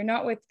 And if you're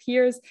not with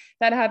peers,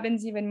 that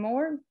happens even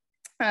more.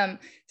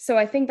 So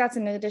I think that's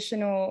an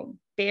additional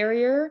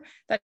barrier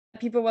that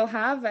people will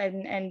have.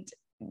 And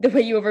the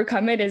way you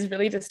overcome it is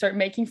really to start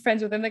making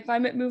friends within the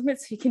climate movement,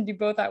 so you can do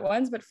both at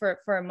once. But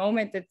for a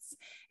moment,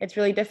 it's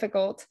really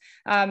difficult.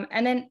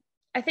 And then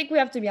I think we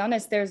have to be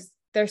honest.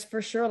 There's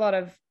for sure a lot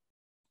of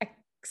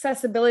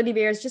accessibility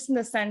barriers, just in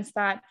the sense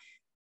that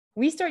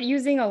we start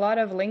using a lot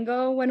of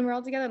lingo when we're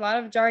all together, a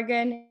lot of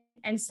jargon.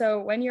 And so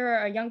when you're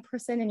a young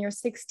person and you're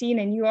 16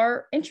 and you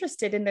are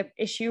interested in the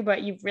issue,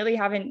 but you really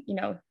haven't, you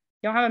don't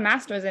have a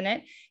master's in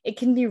it, it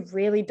can be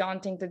really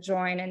daunting to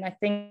join. And I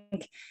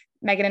think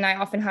Megan and I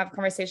often have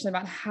conversations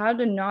about how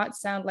to not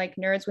sound like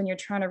nerds when you're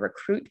trying to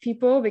recruit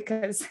people,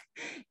 because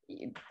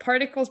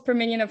particles per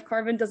million of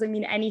carbon doesn't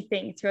mean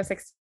anything to a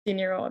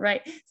 16-year-old,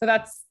 right? So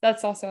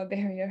that's also a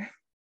barrier.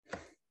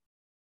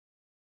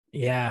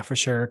 Yeah, for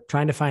sure.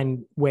 Trying to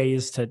find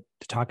ways to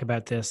talk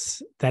about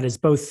this that is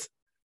both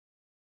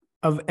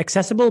of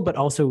accessible but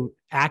also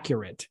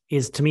accurate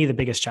is, to me, the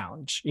biggest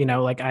challenge.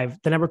 Like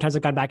the number of times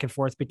I've gone back and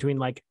forth between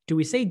like, do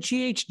we say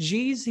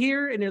GHGs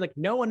here? And you're like,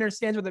 no one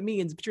understands what that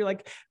means. But you're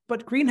like,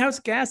 but greenhouse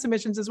gas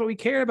emissions is what we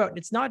care about.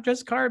 It's not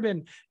just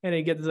carbon. And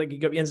it gets like,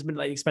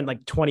 you spend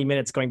like 20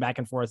 minutes going back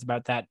and forth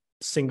about that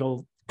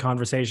single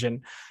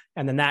conversation.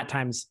 And then that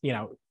times,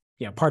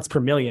 parts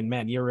per million,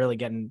 man, you're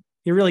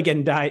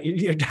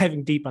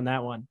diving deep on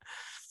that one.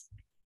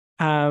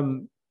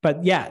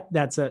 But yeah,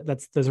 those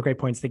are great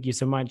points. Thank you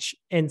so much.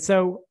 And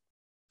so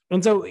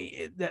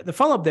the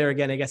follow-up there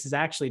again, I guess, is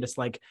actually just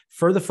like,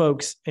 for the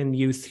folks and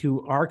youth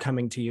who are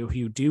coming to you, who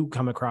you do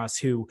come across,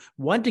 who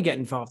want to get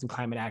involved in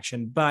climate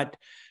action, but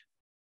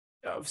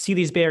see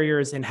these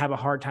barriers and have a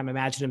hard time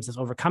imagining themselves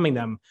overcoming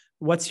them.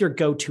 What's your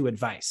go-to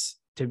advice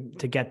to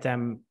get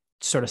them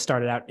sort of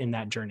started out in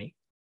that journey?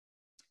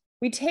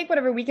 We take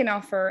whatever we can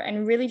offer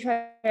and really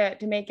try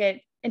to make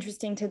it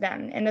interesting to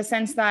them, in the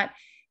sense that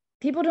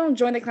people don't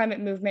join the climate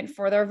movement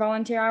for their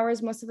volunteer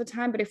hours most of the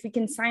time, but if we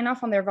can sign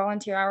off on their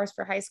volunteer hours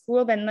for high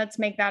school, then let's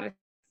make that a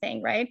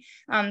thing, right?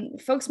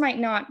 Folks might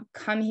not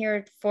come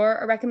here for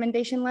a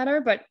recommendation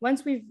letter, but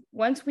once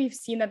we've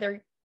seen that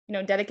they're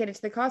dedicated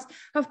to the cause,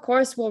 of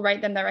course, we'll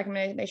write them that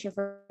recommendation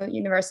for the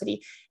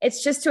university.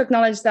 It's just to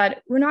acknowledge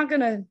that we're not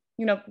going to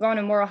go on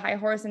a moral high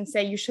horse and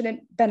say you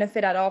shouldn't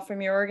benefit at all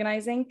from your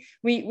organizing.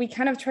 We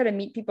kind of try to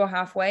meet people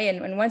halfway.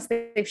 And once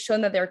they've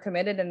shown that they're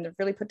committed and they've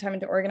really put time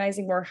into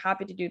organizing, we're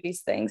happy to do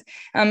these things.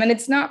 And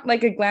it's not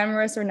like a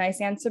glamorous or nice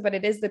answer, but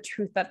it is the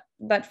truth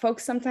that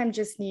folks sometimes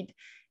just need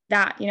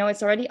that.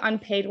 It's already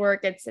unpaid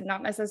work. It's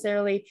not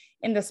necessarily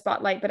in the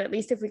spotlight, but at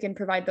least if we can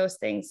provide those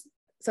things.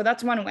 So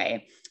that's one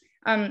way.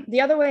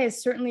 The other way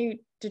is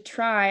certainly to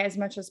try as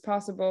much as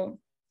possible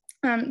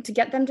to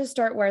get them to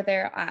start where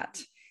they're at.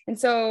 And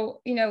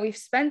so, we've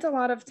spent a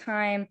lot of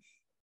time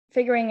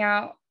figuring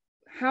out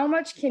how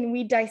much can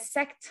we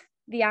dissect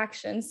the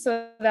actions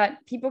so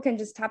that people can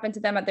just tap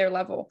into them at their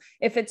level.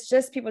 If it's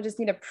just people just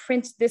need to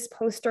print this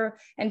poster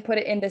and put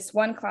it in this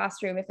one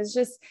classroom, if it's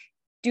just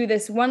do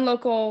this one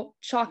local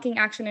chalking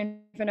action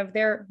in front of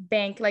their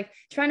bank, like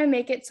trying to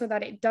make it so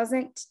that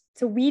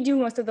so we do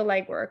most of the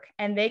legwork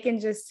and they can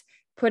just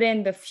put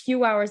in the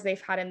few hours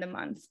they've had in the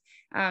month.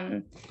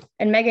 And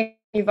Megan,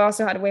 you've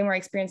also had way more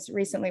experience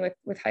recently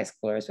with high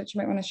schoolers, which you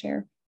might want to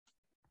share.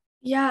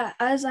 Yeah,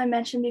 as I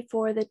mentioned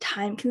before, the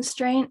time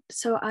constraint.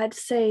 So I'd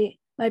say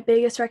my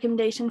biggest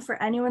recommendation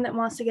for anyone that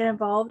wants to get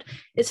involved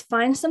is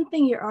find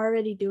something you're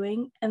already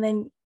doing and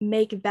then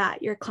make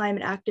that your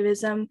climate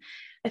activism.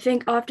 I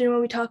think often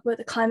when we talk about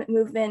the climate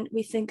movement,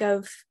 we think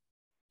of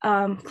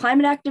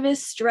climate activists,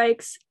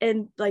 strikes,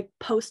 and like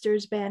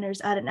posters, banners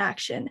at an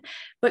action.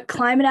 But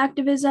climate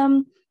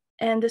activism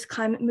and this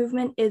climate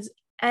movement is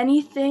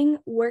anything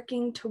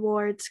working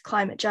towards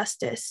climate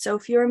justice. So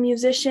if you're a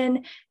musician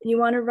and you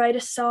want to write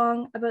a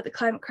song about the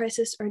climate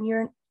crisis, or you're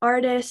an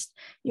artist,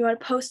 you want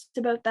to post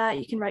about that,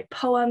 you can write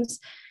poems,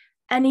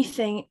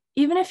 anything.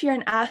 Even if you're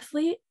an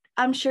athlete,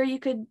 I'm sure you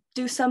could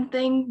do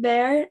something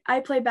there.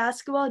 I play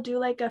basketball, do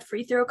like a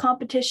free throw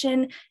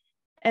competition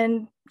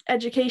and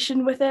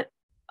education with it.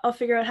 I'll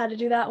figure out how to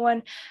do that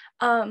one.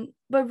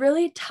 But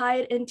really tie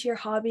it into your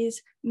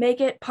hobbies,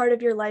 make it part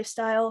of your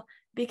lifestyle,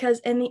 because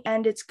in the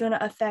end, it's going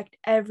to affect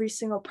every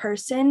single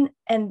person.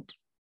 And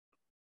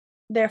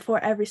therefore,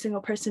 every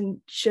single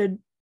person should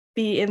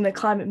be in the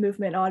climate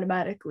movement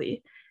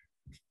automatically.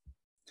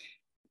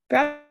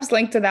 Perhaps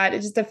linked to that,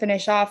 just to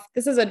finish off,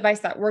 this is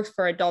advice that works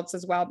for adults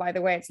as well, by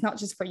the way. It's not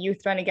just for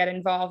youth trying to get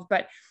involved,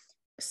 but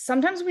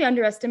sometimes we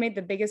underestimate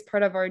the biggest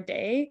part of our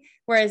day.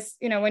 Whereas,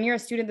 when you're a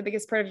student, the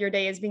biggest part of your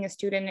day is being a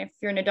student. If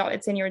you're an adult,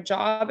 it's in your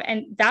job.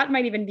 And that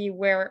might even be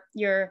where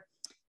your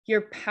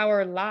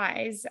power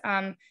lies.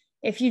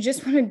 If you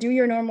just want to do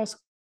your normal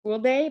school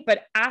day,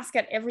 but ask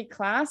at every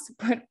class,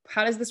 but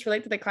how does this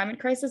relate to the climate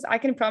crisis? I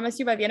can promise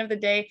you by the end of the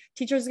day,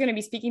 teachers are going to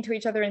be speaking to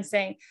each other and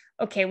saying,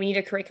 okay, we need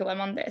a curriculum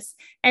on this.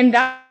 And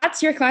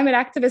that's your climate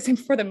activism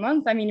for the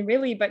month. I mean,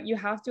 really, but you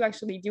have to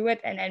actually do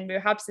it. And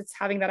perhaps it's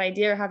having that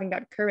idea or having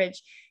that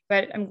courage.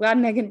 But I'm glad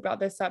Megan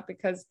brought this up,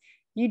 because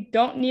you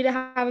don't need to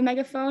have a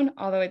megaphone,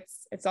 although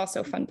it's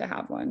also fun to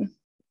have one.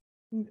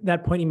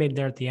 That point you made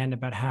there at the end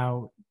about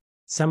how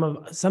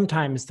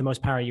sometimes the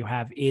most power you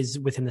have is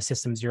within the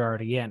systems you're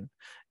already in,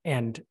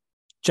 and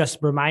just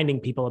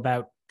reminding people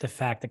about the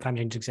fact that climate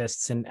change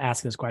exists and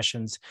asking those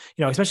questions.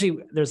 Especially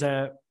there's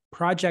a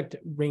project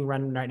being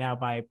run right now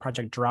by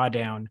Project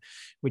Drawdown,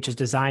 which is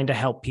designed to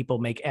help people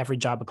make every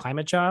job a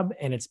climate job,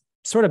 and it's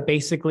sort of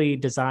basically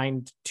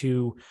designed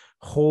to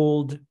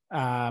hold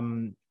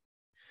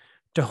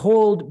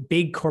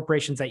big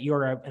corporations that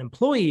you're an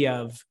employee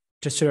of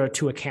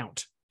to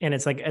account. And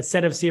it's like a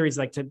set of series,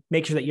 like to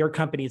make sure that your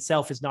company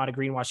itself is not a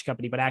greenwashing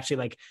company, but actually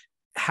like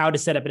how to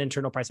set up an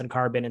internal price on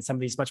carbon and some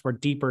of these much more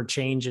deeper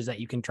changes that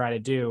you can try to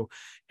do.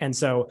 And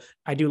so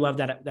I do love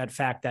that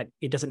fact that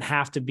it doesn't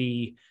have to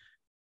be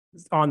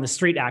on the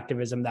street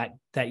activism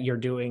that you're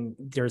doing.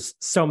 There's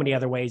so many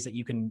other ways that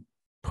you can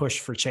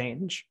push for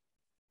change.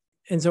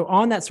 And so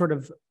on that sort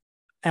of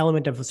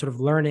element of sort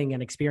of learning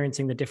and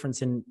experiencing the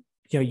difference in,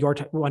 your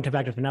one type of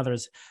activism and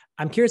others,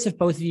 I'm curious if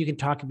both of you can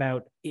talk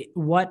about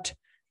what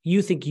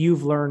you think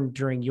you've learned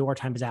during your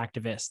time as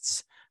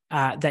activists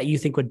that you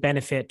think would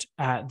benefit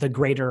the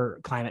greater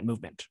climate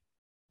movement.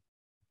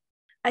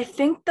 I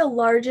think the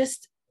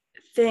largest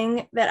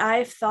thing that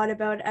I've thought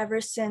about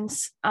ever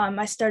since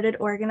I started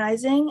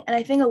organizing, and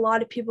I think a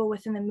lot of people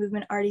within the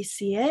movement already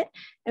see it,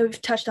 and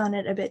we've touched on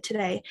it a bit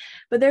today,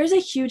 but there's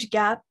a huge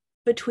gap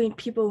between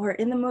people who are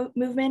in the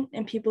movement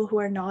and people who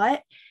are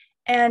not.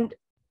 And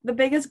the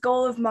biggest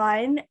goal of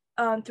mine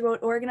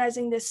throughout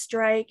organizing this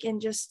strike and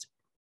just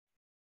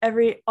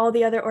all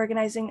the other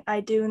organizing I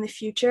do in the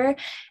future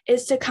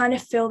is to kind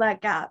of fill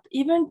that gap,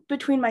 even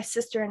between my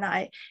sister and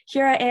I.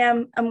 Here I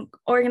am, I'm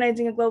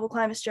organizing a global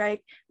climate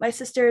strike. My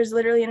sister is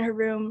literally in her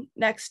room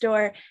next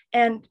door,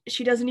 and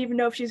she doesn't even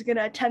know if she's going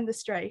to attend the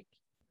strike,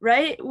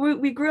 right?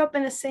 We grew up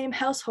in the same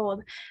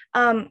household.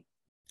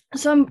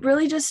 So I'm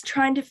really just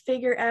trying to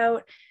figure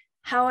out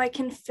how I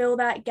can fill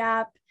that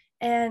gap,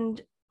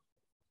 and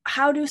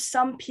how do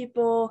some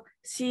people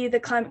see the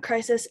climate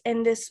crisis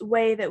in this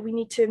way that we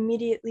need to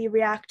immediately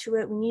react to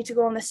it. We need to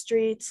go on the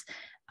streets.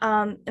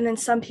 And then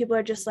some people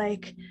are just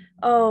like,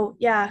 oh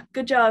yeah,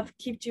 good job,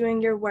 keep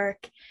doing your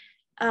work.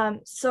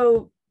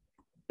 So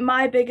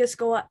my biggest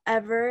goal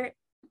ever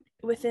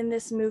within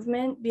this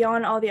movement,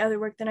 beyond all the other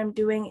work that I'm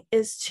doing,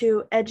 is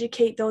to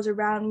educate those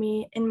around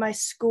me in my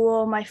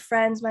school, my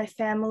friends, my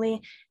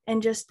family,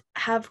 and just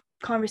have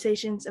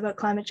conversations about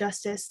climate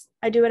justice.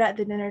 I do it at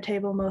the dinner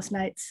table most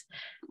nights.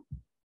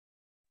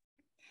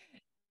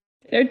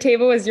 Dinner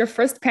table is your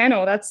first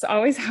panel. That's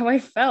always how I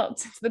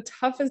felt. It's the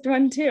toughest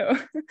one too.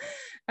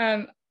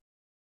 I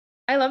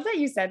love that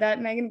you said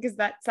that, Megan, because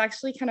that's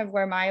actually kind of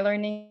where my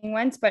learning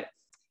went, but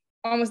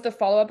almost the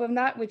follow-up of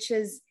that, which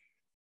is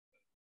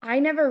I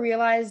never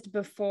realized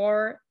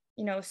before,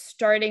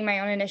 starting my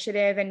own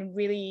initiative and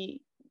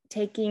really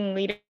taking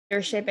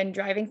leadership and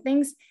driving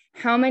things,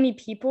 how many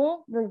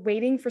people were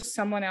waiting for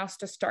someone else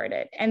to start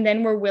it and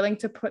then were willing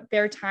to put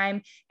their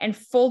time and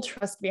full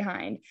trust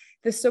behind.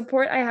 The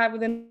support I had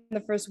within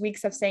the first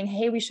weeks of saying,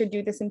 hey, we should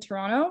do this in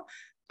Toronto,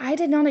 I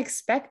did not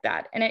expect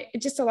that. And it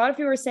just, a lot of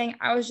people were saying,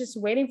 I was just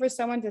waiting for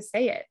someone to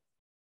say it,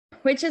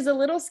 which is a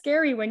little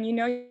scary when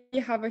you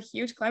have a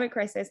huge climate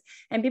crisis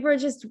and people are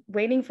just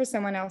waiting for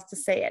someone else to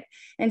say it.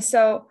 And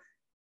so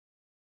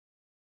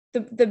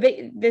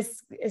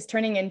this is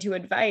turning into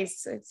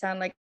advice. It sounds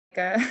like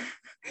a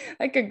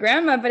like a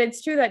grandma, but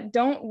it's true that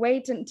don't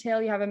wait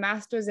until you have a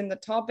master's in the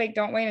topic.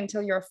 Don't wait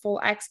until you're a full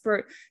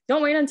expert.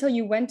 Don't wait until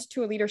you went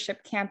to a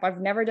leadership camp.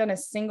 I've never done a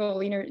single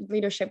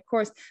leadership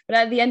course, but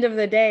at the end of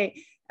the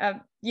day,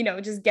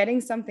 just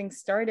getting something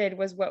started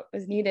was what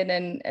was needed,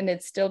 and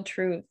it's still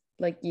true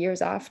like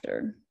years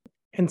after.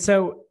 And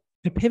so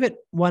to pivot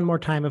one more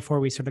time before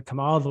we sort of come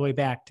all the way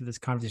back to this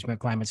conversation about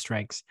climate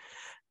strikes,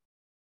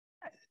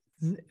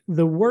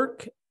 the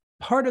work,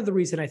 part of the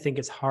reason I think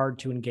it's hard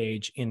to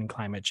engage in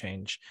climate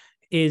change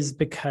is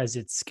because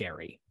it's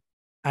scary.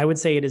 I would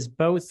say it is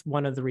both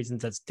one of the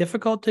reasons that's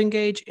difficult to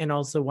engage and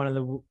also one of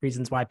the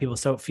reasons why people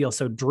feel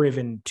so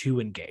driven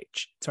to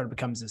engage. It sort of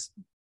becomes this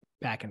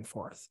back and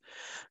forth.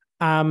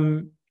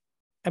 I'm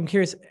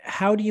curious,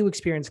 how do you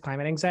experience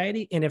climate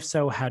anxiety? And if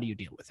so, how do you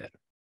deal with it?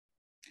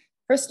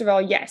 First of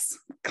all, yes,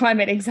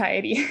 climate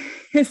anxiety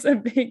is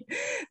a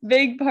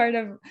big part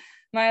of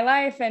my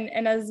life.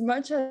 And as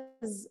much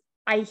as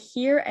I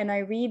hear and I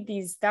read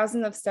these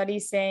thousands of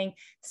studies saying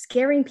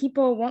scaring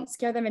people won't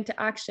scare them into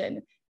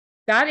action,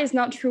 that is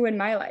not true in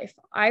my life.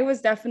 I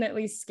was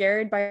definitely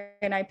scared by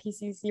an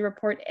IPCC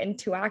report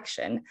into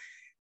action.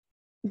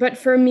 But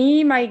for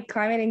me, my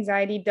climate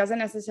anxiety doesn't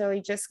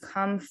necessarily just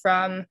come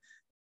from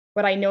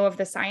what I know of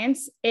the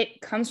science.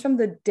 It comes from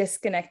the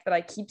disconnect that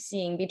I keep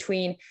seeing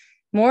between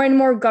more and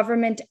more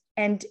government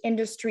and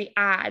industry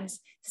ads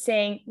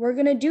saying, we're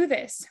going to do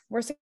this.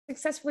 We're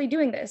successfully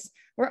doing this.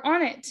 We're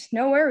on it.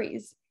 No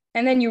worries.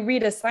 And then you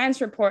read a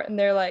science report and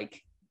they're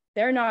like,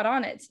 they're not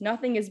on it.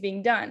 Nothing is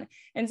being done.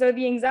 And so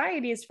the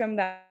anxiety is from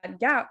that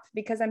gap,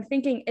 because I'm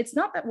thinking it's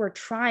not that we're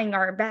trying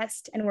our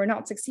best and we're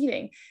not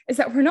succeeding, it's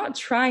that we're not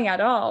trying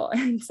at all.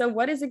 And so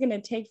what is it going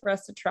to take for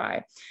us to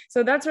try?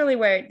 So that's really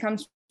where it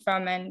comes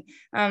from. And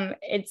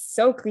it's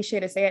so cliche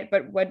to say it,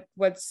 but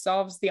what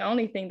solves, the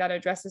only thing that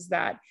addresses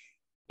that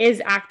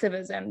is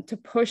activism, to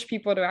push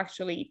people to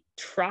actually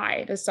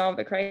try to solve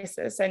the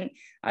crisis. And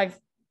I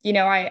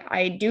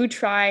do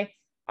try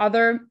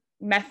other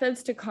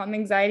methods to calm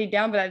anxiety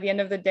down, but at the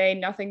end of the day,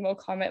 nothing will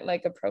calm it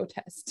like a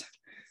protest.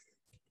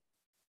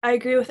 I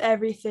agree with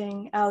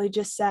everything Ali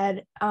just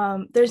said.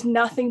 There's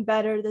nothing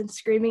better than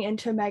screaming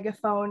into a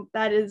megaphone.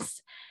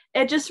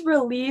 It just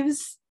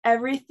relieves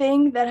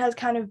everything that has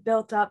kind of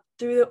built up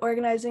through the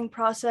organizing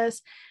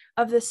process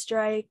of the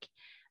strike.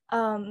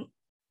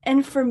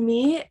 And for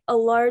me, a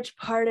large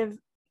part of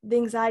the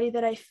anxiety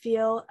that I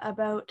feel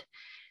about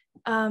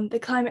the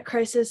climate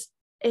crisis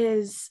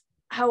is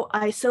how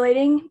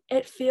isolating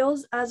it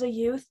feels as a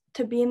youth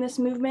to be in this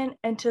movement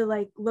and to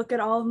look at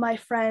all of my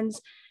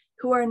friends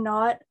who are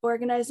not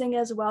organizing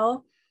as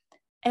well.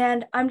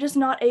 And I'm just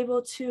not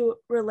able to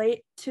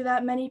relate to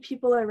that many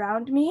people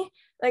around me.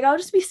 I'll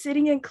just be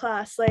sitting in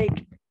class,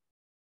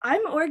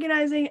 I'm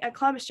organizing a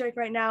climate strike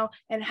right now,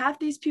 and half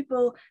these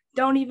people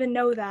don't even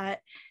know that.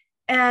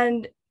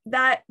 And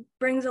that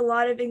brings a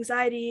lot of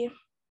anxiety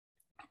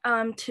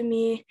to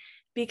me,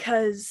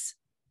 because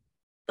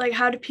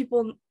how do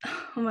people,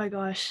 oh my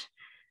gosh,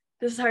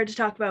 this is hard to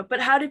talk about, but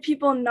how do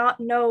people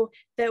not know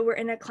that we're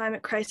in a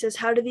climate crisis?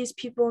 How do these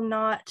people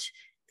not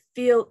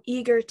feel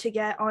eager to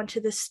get onto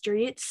the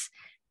streets?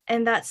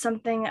 And that's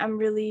something I'm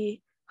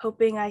really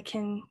hoping I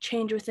can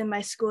change within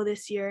my school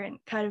this year and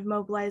kind of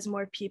mobilize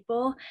more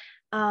people.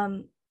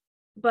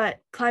 But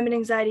climate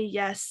anxiety,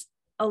 yes,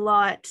 a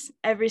lot.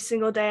 Every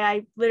single day,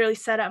 I literally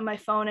set up my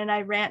phone and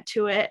I rant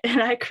to it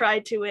and I cry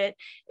to it.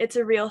 It's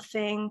a real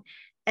thing.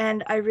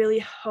 And I really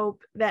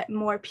hope that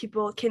more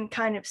people can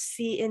kind of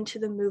see into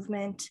the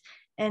movement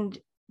and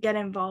get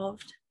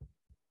involved.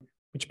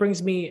 Which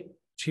brings me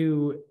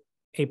to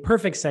a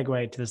perfect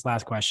segue to this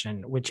last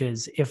question, which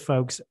is, if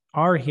folks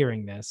are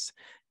hearing this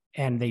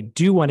and they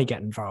do want to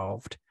get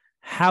involved,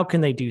 how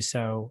can they do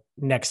so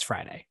next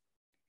Friday?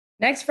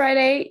 Next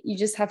Friday, you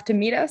just have to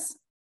meet us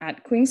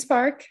at Queen's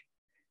Park,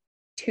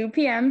 2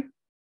 p.m.,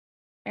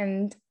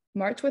 and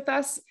march with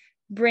us.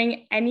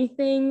 Bring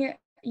anything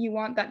you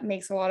want that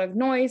makes a lot of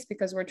noise,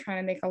 because we're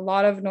trying to make a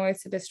lot of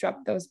noise to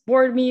disrupt those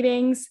board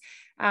meetings.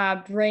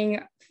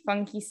 Bring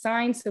funky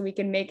signs so we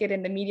can make it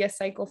in the media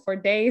cycle for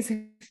days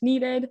if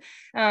needed.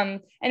 And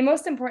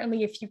most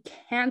importantly, if you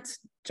can't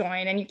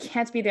join and you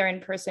can't be there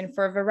in person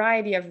for a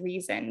variety of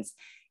reasons,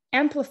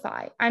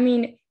 amplify. I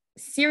mean,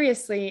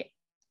 seriously,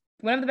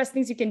 one of the best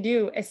things you can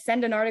do is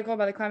send an article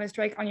about the climate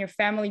strike on your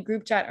family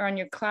group chat or on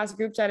your class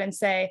group chat and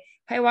say,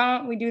 hey, why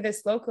don't we do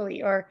this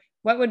locally? Or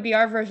what would be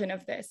our version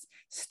of this?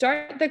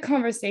 Start the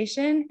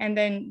conversation and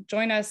then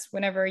join us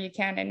whenever you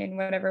can and in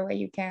whatever way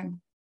you can.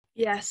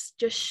 Yes,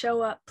 just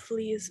show up,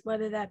 please,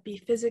 whether that be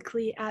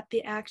physically at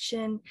the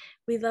action.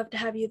 We'd love to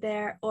have you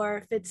there. Or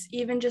if it's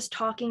even just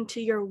talking to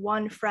your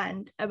one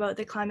friend about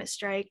the climate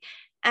strike,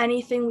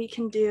 anything we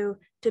can do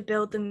to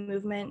build the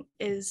movement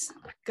is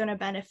going to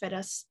benefit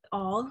us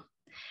all.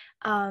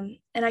 And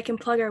I can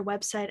plug our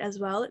website as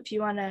well if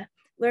you want to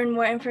learn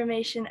more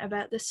information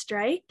about the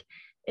strike.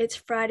 It's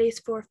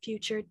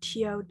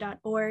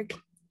fridaysforfutureto.org,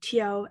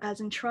 TO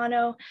as in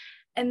Toronto.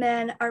 And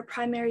then our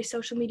primary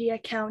social media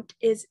account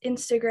is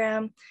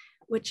Instagram,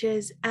 which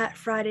is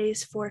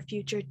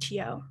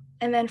 @fridaysforfutureto.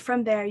 And then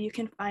from there, you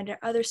can find our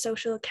other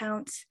social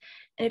accounts.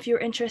 And if you're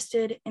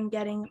interested in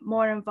getting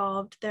more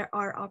involved, there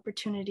are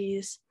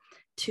opportunities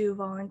to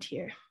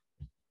volunteer.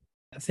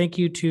 Thank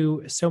you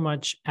to so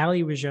much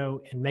Ali Rougeau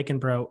and Megan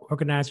Bro,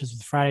 organizers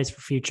with Fridays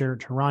for Future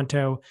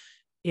Toronto.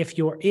 If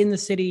you're in the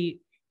city,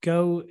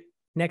 go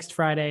next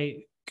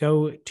Friday,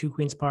 go to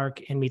Queen's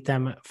Park and meet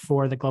them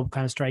for the Global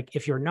Climate Strike.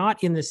 If you're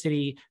not in the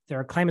city, there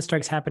are climate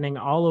strikes happening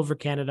all over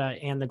Canada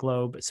and the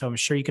globe. So I'm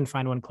sure you can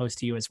find one close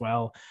to you as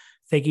well.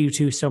 Thank you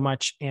two so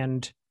much,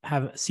 and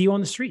see you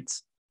on the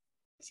streets.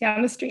 See you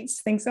on the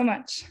streets. Thanks so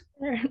much.